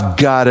 I've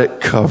got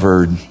it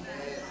covered.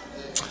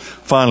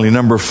 Finally,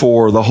 number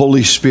 4, the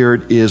Holy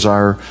Spirit is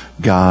our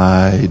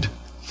guide.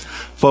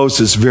 Folks,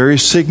 it's very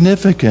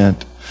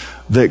significant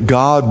that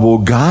God will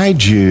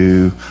guide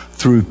you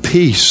through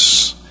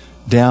peace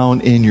down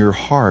in your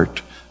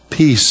heart,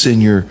 peace in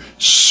your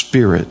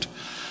spirit.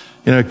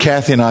 You know,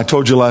 Kathy and I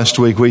told you last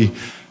week, we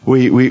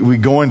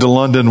going to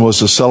London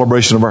was a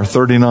celebration of our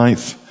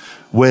 39th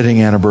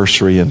wedding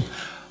anniversary. And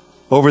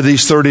over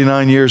these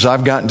 39 years,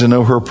 I've gotten to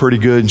know her pretty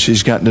good, and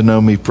she's gotten to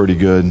know me pretty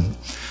good.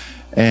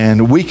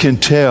 And we can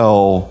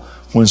tell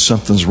when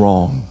something's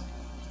wrong.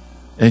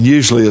 And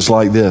usually it's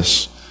like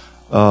this.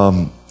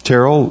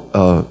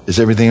 Terrell, is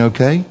everything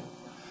okay?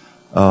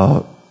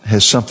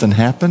 Has something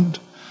happened?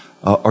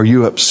 Are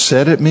you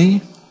upset at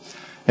me?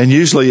 And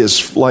usually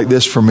it's like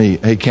this for me.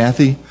 Hey,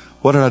 Kathy,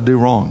 what did I do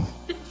wrong?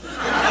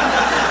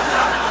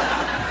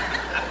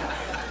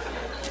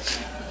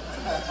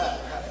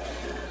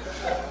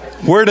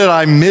 Where did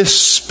I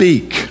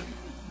misspeak?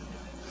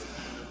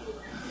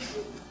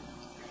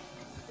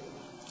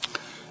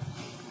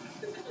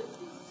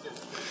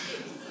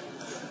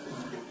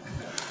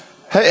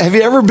 Have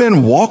you ever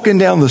been walking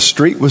down the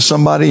street with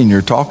somebody and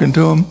you're talking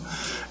to them,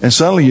 and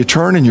suddenly you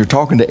turn and you're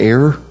talking to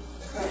air?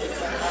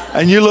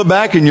 And you look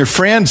back and your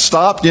friend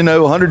stopped,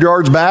 100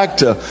 yards back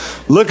to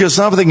look at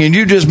something, and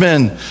you've just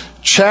been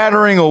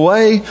chattering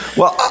away.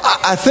 Well,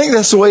 I think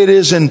that's the way it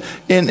is in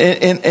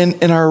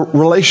our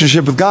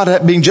relationship with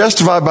God. Being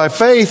justified by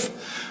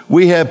faith,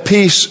 we have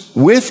peace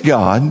with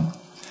God.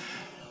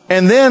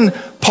 And then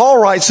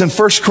Paul writes in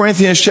 1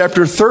 Corinthians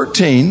chapter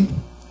 13,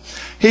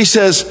 he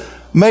says,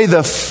 may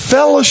the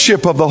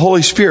fellowship of the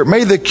Holy Spirit,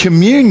 may the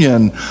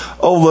communion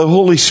of the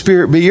Holy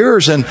Spirit be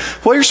yours. And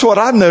well, here's what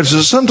I've noticed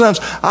is sometimes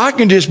I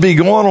can just be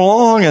going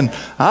along and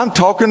I'm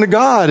talking to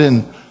God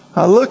and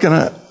I look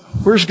and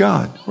where's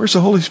God? Where's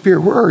the Holy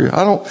Spirit? Where are you?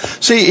 I don't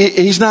see,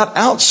 He's not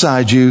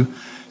outside you.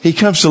 He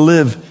comes to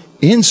live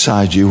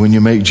inside you when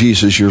you make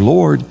Jesus your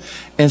Lord.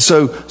 And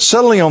so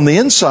suddenly on the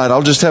inside,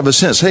 I'll just have a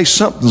sense, hey,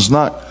 something's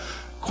not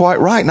quite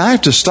right. And I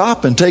have to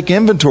stop and take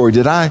inventory.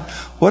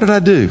 What did I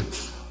do?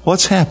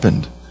 What's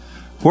happened?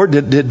 Where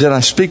did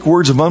I speak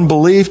words of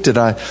unbelief?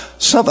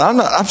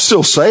 I'm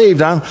still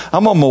saved.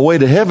 I'm on my way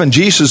to heaven.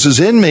 Jesus is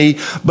in me,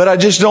 but I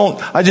just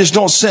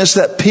don't sense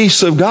that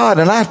peace of God.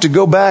 And I have to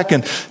go back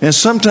and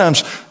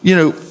sometimes,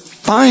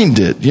 find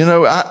it.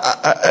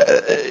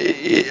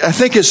 I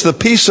think it's the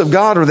peace of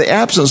God or the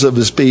absence of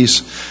His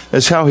peace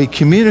is how He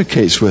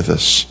communicates with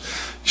us.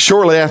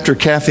 Shortly after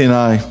Kathy and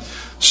I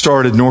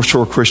started North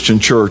Shore Christian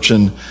Church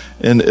in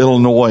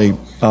Illinois,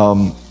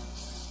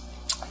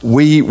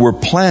 we were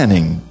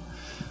planning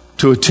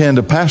to attend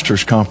a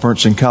pastor's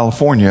conference in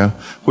California,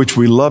 which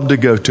we loved to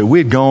go to. We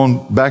had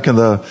gone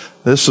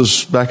this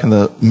was back in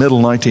the middle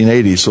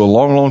 1980s, so a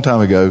long, long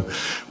time ago.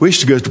 We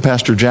used to go to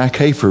Pastor Jack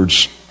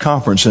Hayford's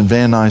conference in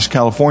Van Nuys,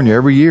 California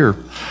every year.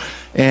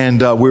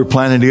 And we were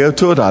planning to go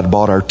to it. I'd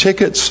bought our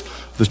tickets.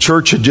 The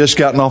church had just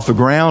gotten off the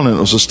ground, and it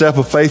was a step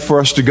of faith for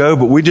us to go,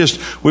 but we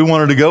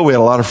wanted to go. We had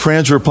a lot of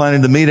friends who were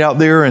planning to meet out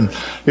there, and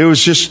we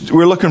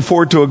were looking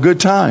forward to a good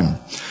time.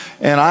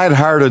 And I had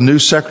hired a new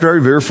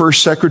secretary, very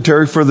first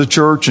secretary for the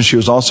church, and she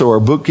was also our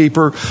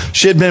bookkeeper.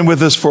 She had been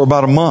with us for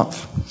about a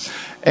month.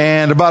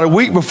 And about a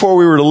week before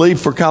we were to leave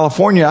for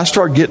California, I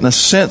started getting a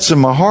sense in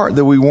my heart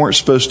that we weren't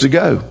supposed to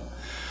go.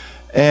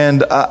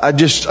 And I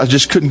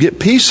just couldn't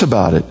get peace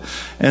about it.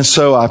 And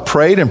so I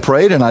prayed,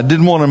 and I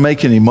didn't want to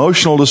make an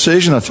emotional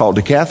decision. I talked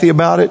to Kathy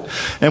about it.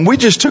 And we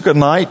just took a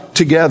night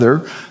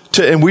together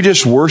and we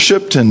just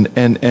worshiped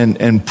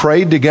and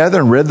prayed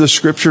together and read the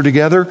scripture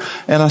together.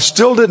 And I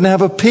still didn't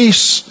have a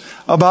peace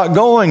about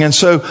going. And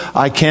so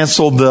I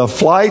canceled the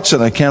flights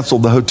and I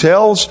canceled the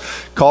hotels,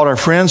 called our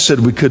friends, said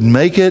we couldn't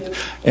make it.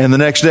 And the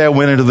next day I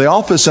went into the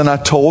office and I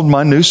told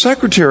my new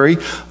secretary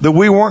that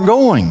we weren't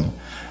going.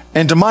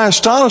 And to my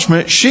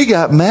astonishment, she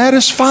got mad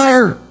as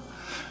fire.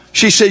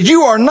 She said,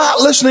 "You are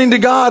not listening to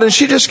God." And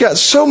she just got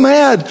so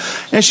mad.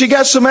 And she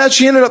got so mad,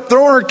 she ended up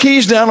throwing her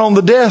keys down on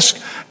the desk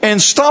and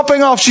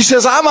stomping off. She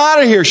says, "I'm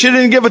out of here." She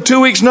didn't give a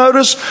 2 weeks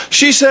notice.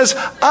 She says,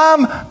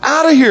 "I'm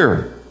out of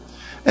here."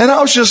 And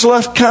I was just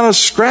left kind of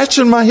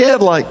scratching my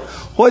head like,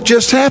 what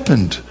just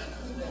happened?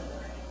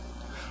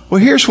 Well,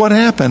 here's what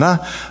happened. I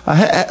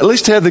at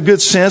least had the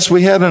good sense.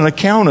 We had an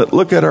accountant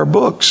look at our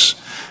books,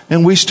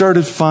 and we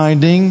started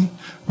finding,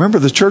 remember,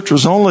 the church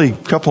was only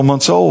a couple of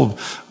months old.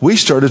 We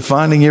started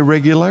finding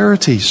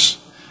irregularities.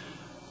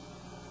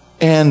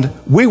 And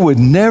we would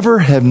never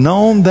have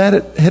known that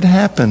it had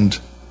happened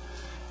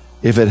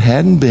if it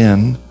hadn't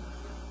been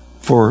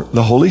for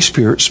the Holy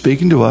Spirit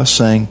speaking to us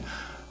saying,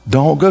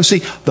 "Don't go."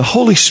 See, the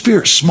Holy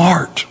Spirit's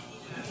smart.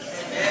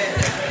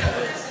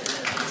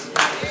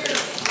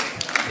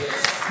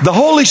 The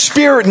Holy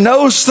Spirit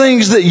knows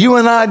things that you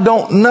and I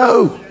don't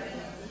know.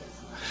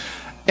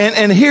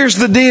 And here's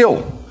the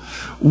deal.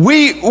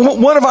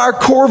 One of our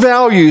core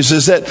values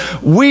is that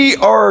we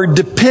are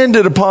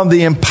dependent upon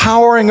the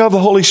empowering of the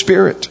Holy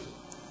Spirit.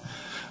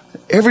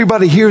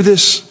 Everybody hear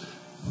this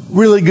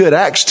really good.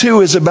 Acts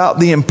 2 is about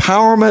the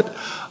empowerment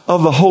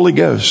of the Holy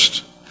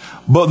Ghost.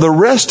 But the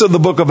rest of the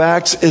book of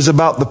Acts is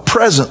about the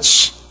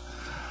presence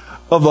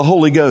of the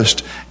Holy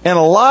Ghost. And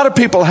a lot of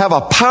people have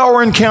a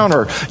power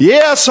encounter.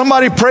 Yeah,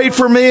 somebody prayed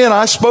for me and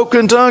I spoke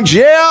in tongues.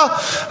 Yeah,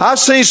 I've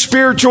seen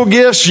spiritual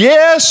gifts.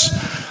 Yes,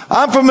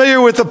 I'm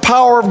familiar with the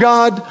power of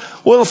God.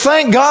 Well,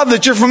 thank God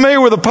that you're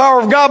familiar with the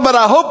power of God, but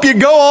I hope you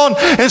go on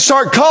and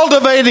start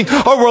cultivating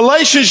a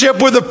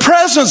relationship with the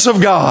presence of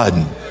God.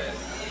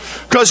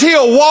 Because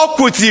He'll walk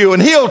with you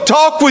and He'll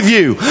talk with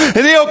you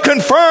and He'll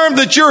confirm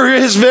that you're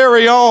His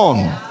very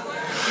own.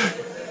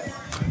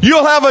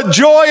 You'll have a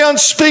joy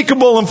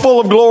unspeakable and full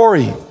of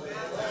glory.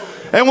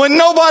 And when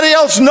nobody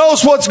else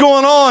knows what's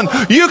going on,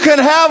 you can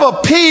have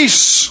a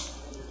peace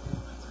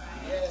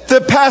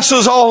that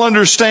passes all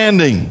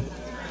understanding.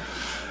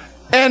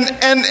 And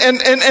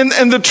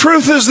the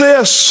truth is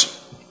this.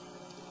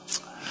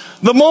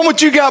 The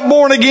moment you got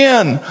born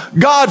again,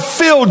 God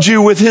filled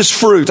you with His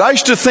fruit. I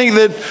used to think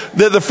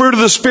that the fruit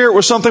of the Spirit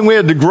was something we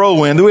had to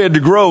grow in. That we had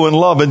to grow in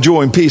love and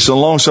joy and peace and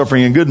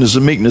long-suffering and goodness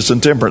and meekness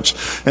and temperance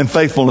and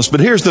faithfulness. But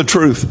here's the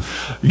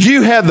truth.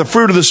 You had the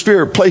fruit of the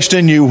Spirit placed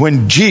in you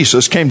when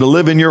Jesus came to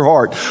live in your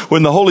heart.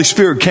 When the Holy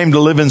Spirit came to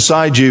live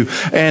inside you.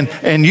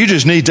 And you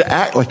just need to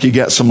act like you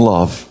got some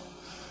love.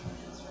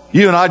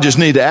 You and I just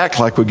need to act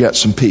like we got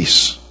some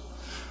peace.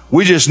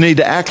 We just need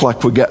to act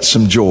like we got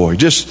some joy.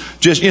 Just,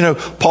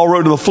 Paul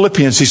wrote to the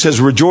Philippians, he says,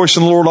 "Rejoice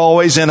in the Lord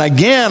always, and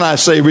again I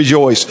say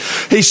rejoice."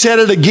 He said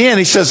it again.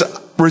 He says,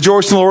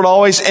 "Rejoice in the Lord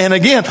always, and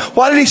again."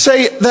 Why did he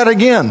say that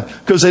again?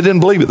 Because they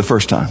didn't believe it the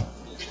first time.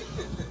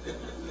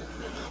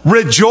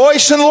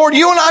 rejoice in the Lord.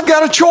 You and I've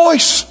got a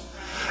choice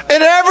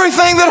in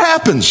everything that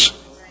happens.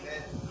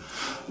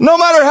 No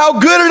matter how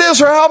good it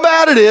is or how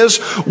bad it is,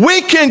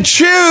 we can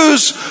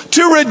choose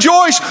to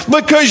rejoice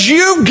because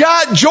you've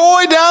got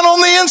joy down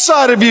on the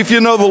inside of you if you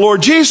know the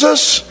Lord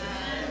Jesus.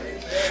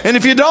 And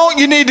if you don't,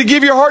 you need to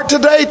give your heart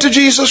today to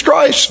Jesus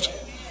Christ.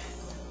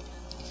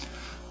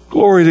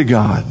 Glory to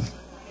God.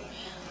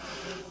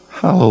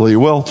 Hallelujah.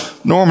 Well,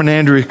 Norm and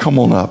Andrea, come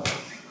on up.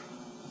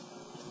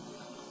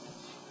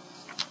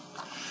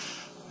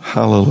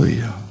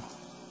 Hallelujah.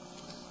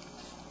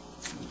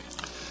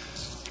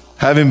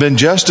 Having been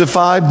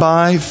justified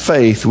by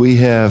faith, we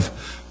have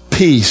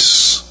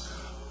peace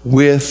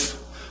with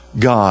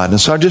God. And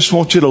so I just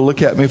want you to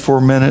look at me for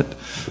a minute,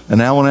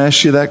 and I want to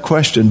ask you that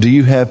question. Do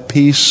you have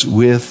peace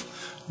with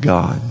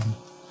God?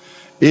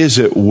 Is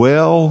it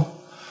well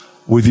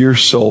with your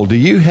soul? Do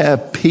you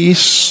have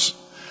peace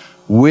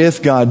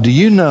with God? Do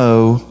you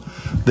know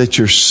that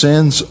your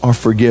sins are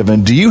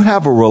forgiven? Do you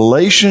have a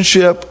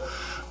relationship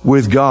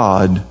with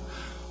God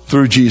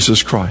through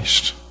Jesus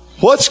Christ?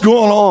 What's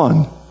going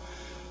on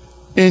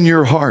in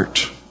your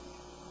heart?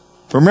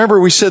 Remember,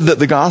 we said that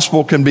the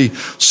gospel can be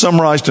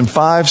summarized in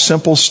 5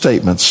 simple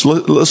statements.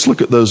 Let's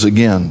look at those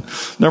again.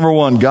 Number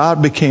 1,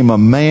 God became a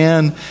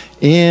man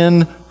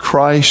in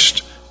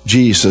Christ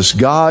Jesus.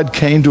 God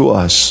came to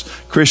us.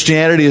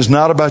 Christianity is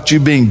not about you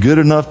being good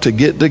enough to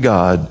get to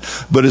God,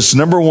 but it's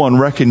number 1,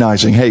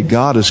 recognizing, hey,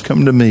 God has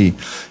come to me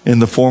in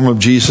the form of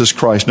Jesus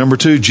Christ. Number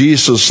 2,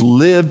 Jesus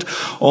lived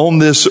on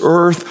this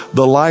earth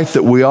the life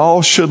that we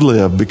all should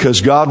live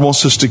because God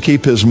wants us to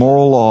keep His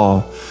moral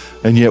law,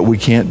 and yet we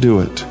can't do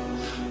it.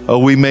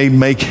 We may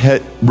make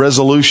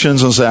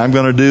resolutions and say, I'm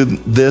going to do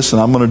this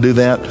and I'm going to do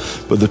that,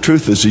 but the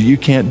truth is that you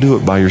can't do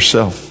it by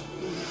yourself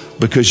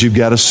because you've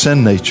got a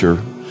sin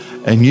nature.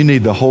 And you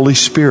need the Holy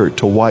Spirit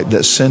to wipe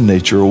that sin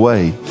nature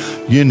away.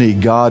 You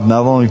need God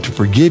not only to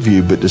forgive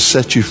you, but to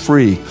set you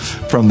free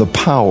from the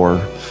power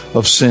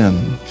of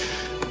sin.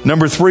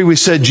 Number 3, we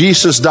said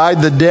Jesus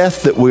died the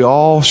death that we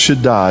all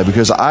should die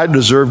because I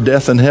deserve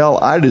death in hell.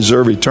 I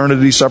deserve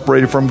eternity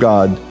separated from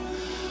God.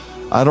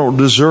 I don't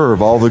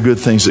deserve all the good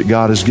things that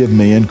God has given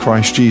me in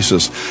Christ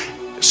Jesus.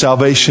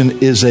 Salvation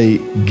is a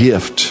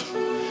gift.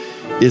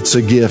 It's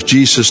a gift.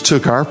 Jesus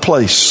took our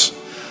place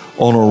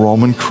on a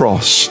Roman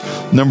cross.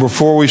 Number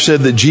 4, we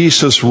said that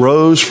Jesus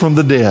rose from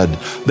the dead.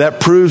 That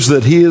proves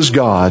that He is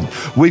God.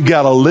 We've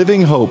got a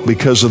living hope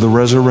because of the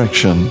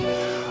resurrection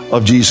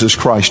of Jesus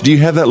Christ. Do you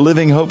have that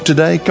living hope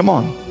today? Come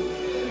on.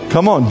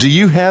 Come on. Do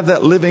you have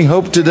that living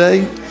hope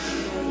today?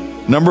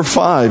 Number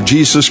 5,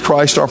 Jesus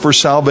Christ offers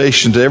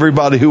salvation to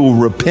everybody who will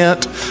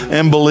repent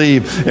and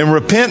believe. And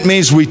repent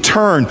means we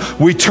turn.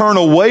 We turn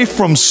away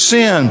from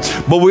sin,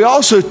 but we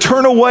also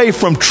turn away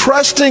from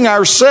trusting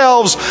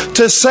ourselves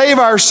to save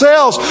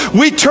ourselves.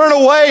 We turn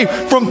away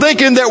from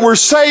thinking that we're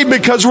saved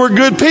because we're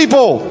good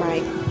people.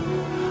 Right.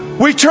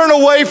 We turn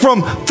away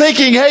from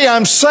thinking, hey,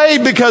 I'm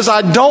saved because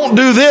I don't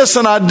do this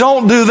and I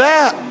don't do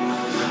that.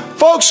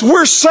 Folks,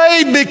 we're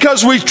saved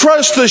because we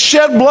trust the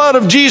shed blood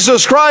of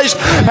Jesus Christ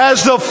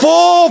as the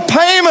full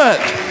payment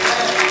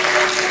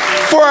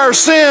for our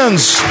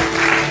sins.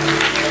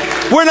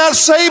 We're not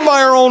saved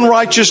by our own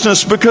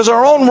righteousness because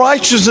our own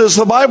righteousness,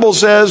 the Bible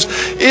says,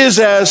 is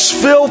as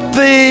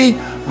filthy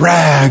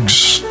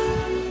rags.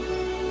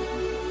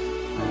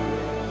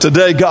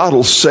 Today, God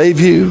will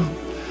save you.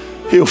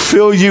 He'll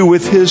fill you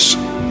with His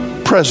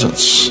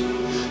presence.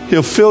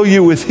 He'll fill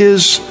you with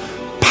His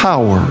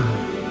power.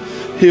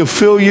 He'll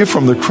fill you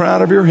from the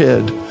crown of your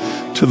head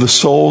to the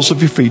soles of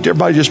your feet.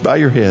 Everybody just bow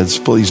your heads,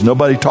 please.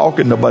 Nobody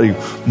talking, nobody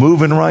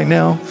moving right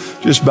now.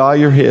 Just bow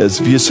your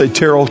heads. If you say,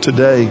 Terrell,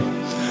 today,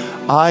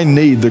 I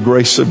need the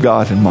grace of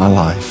God in my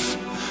life.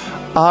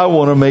 I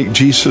want to make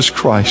Jesus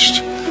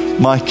Christ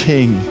my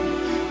King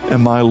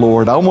and my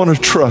Lord. I want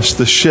to trust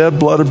the shed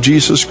blood of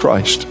Jesus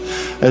Christ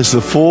as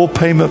the full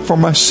payment for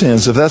my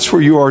sins. If that's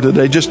where you are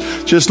today,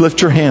 just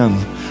lift your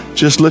hand.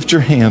 Just lift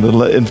your hand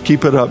and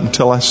keep it up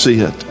until I see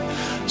it.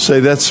 Say,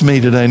 that's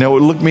me today. Now,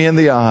 look me in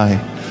the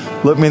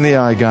eye. Look me in the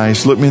eye,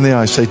 guys. Look me in the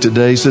eye. Say,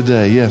 today's the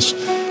day. Yes,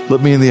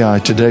 look me in the eye.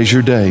 Today's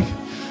your day.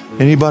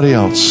 Anybody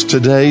else?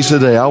 Today's the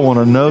day. I want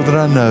to know that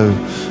I know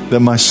that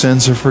my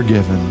sins are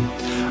forgiven.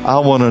 I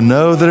want to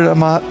know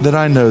that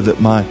I know that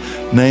my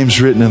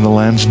name's written in the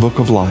Lamb's Book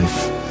of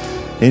Life.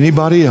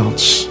 Anybody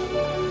else?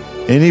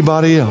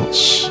 Anybody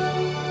else?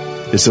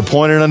 It's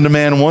appointed unto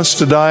man once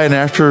to die, and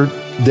after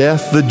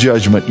death, the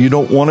judgment. You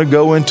don't want to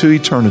go into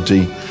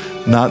eternity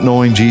not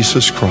knowing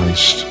Jesus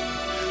Christ.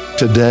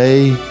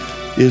 Today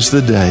is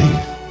the day.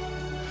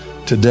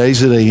 Today's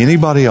the day.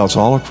 Anybody else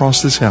all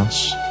across this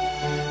house?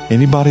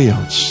 Anybody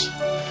else?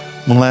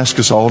 I'm going to ask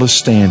us all to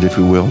stand, if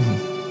we will.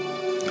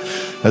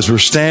 As we're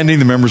standing,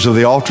 the members of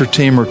the altar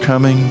team are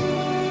coming.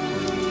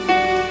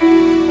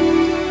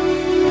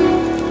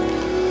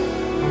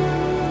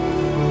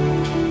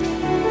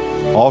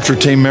 Altar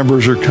team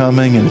members are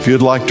coming, and if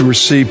you'd like to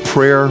receive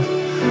prayer,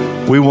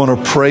 we want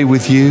to pray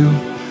with you.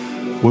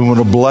 We want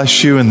to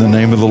bless you in the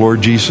name of the Lord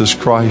Jesus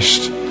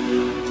Christ.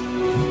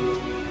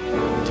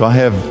 So I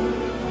have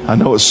I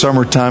know it's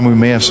summertime. We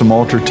may have some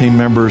altar team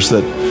members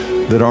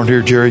that aren't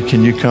here. Jerry,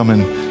 can you come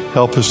and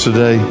help us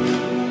today?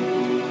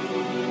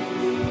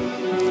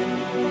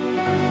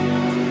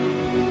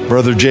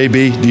 Brother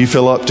JB, do you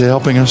feel up to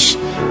helping us?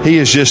 He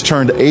has just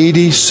turned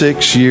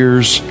 86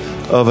 years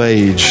of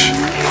age.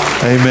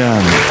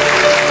 Amen.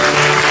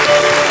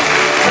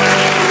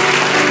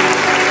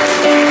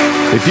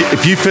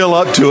 If you feel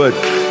up to it,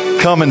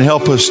 come and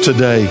help us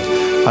today.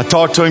 I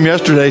talked to him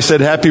yesterday,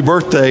 said happy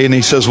birthday, and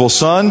he says, well,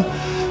 son,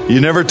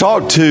 you never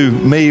talked to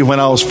me when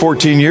I was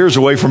 14 years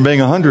away from being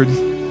 100.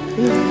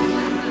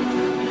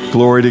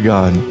 Glory to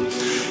God.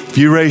 If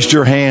you raised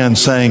your hand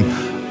saying,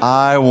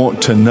 I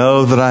want to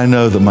know that I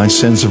know that my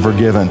sins are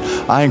forgiven,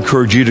 I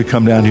encourage you to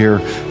come down here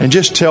and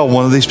just tell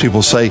one of these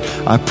people, say,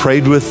 I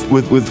prayed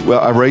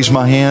I raised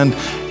my hand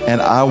and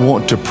I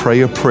want to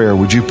pray a prayer.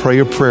 Would you pray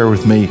a prayer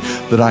with me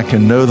that I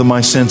can know that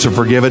my sins are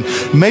forgiven?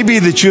 Maybe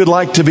that you'd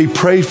like to be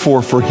prayed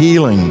for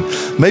healing.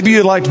 Maybe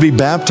you'd like to be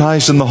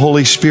baptized in the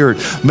Holy Spirit.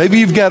 Maybe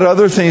you've got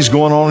other things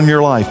going on in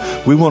your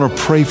life. We want to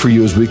pray for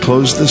you as we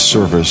close this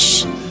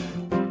service.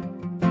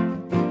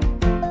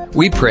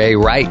 We pray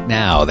right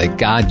now that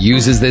God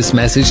uses this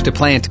message to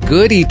plant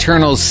good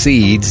eternal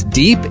seeds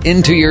deep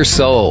into your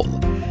soul.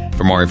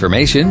 For more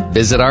information,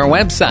 visit our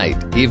website,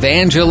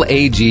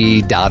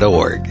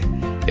 evangelag.org.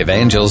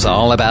 Evangel's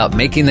all about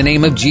making the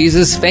name of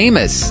Jesus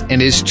famous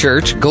and His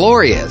church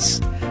glorious.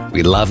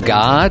 We love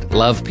God,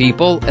 love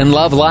people, and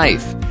love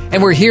life.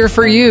 And we're here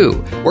for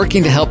you,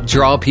 working to help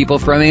draw people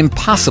from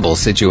impossible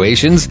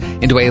situations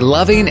into a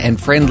loving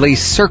and friendly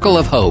circle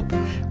of hope,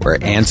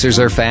 where answers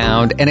are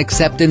found and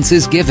acceptance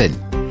is given.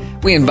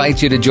 We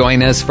invite you to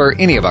join us for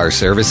any of our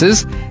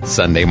services,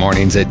 Sunday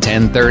mornings at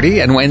 10:30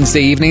 and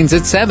Wednesday evenings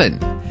at 7.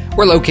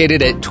 We're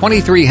located at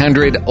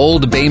 2300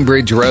 Old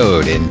Bainbridge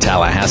Road in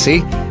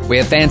Tallahassee. We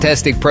have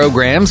fantastic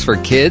programs for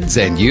kids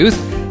and youth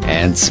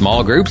and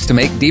small groups to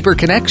make deeper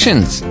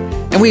connections.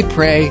 And we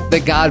pray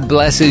that God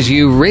blesses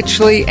you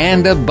richly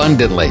and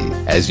abundantly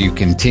as you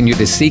continue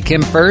to seek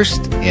Him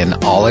first in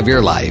all of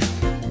your life.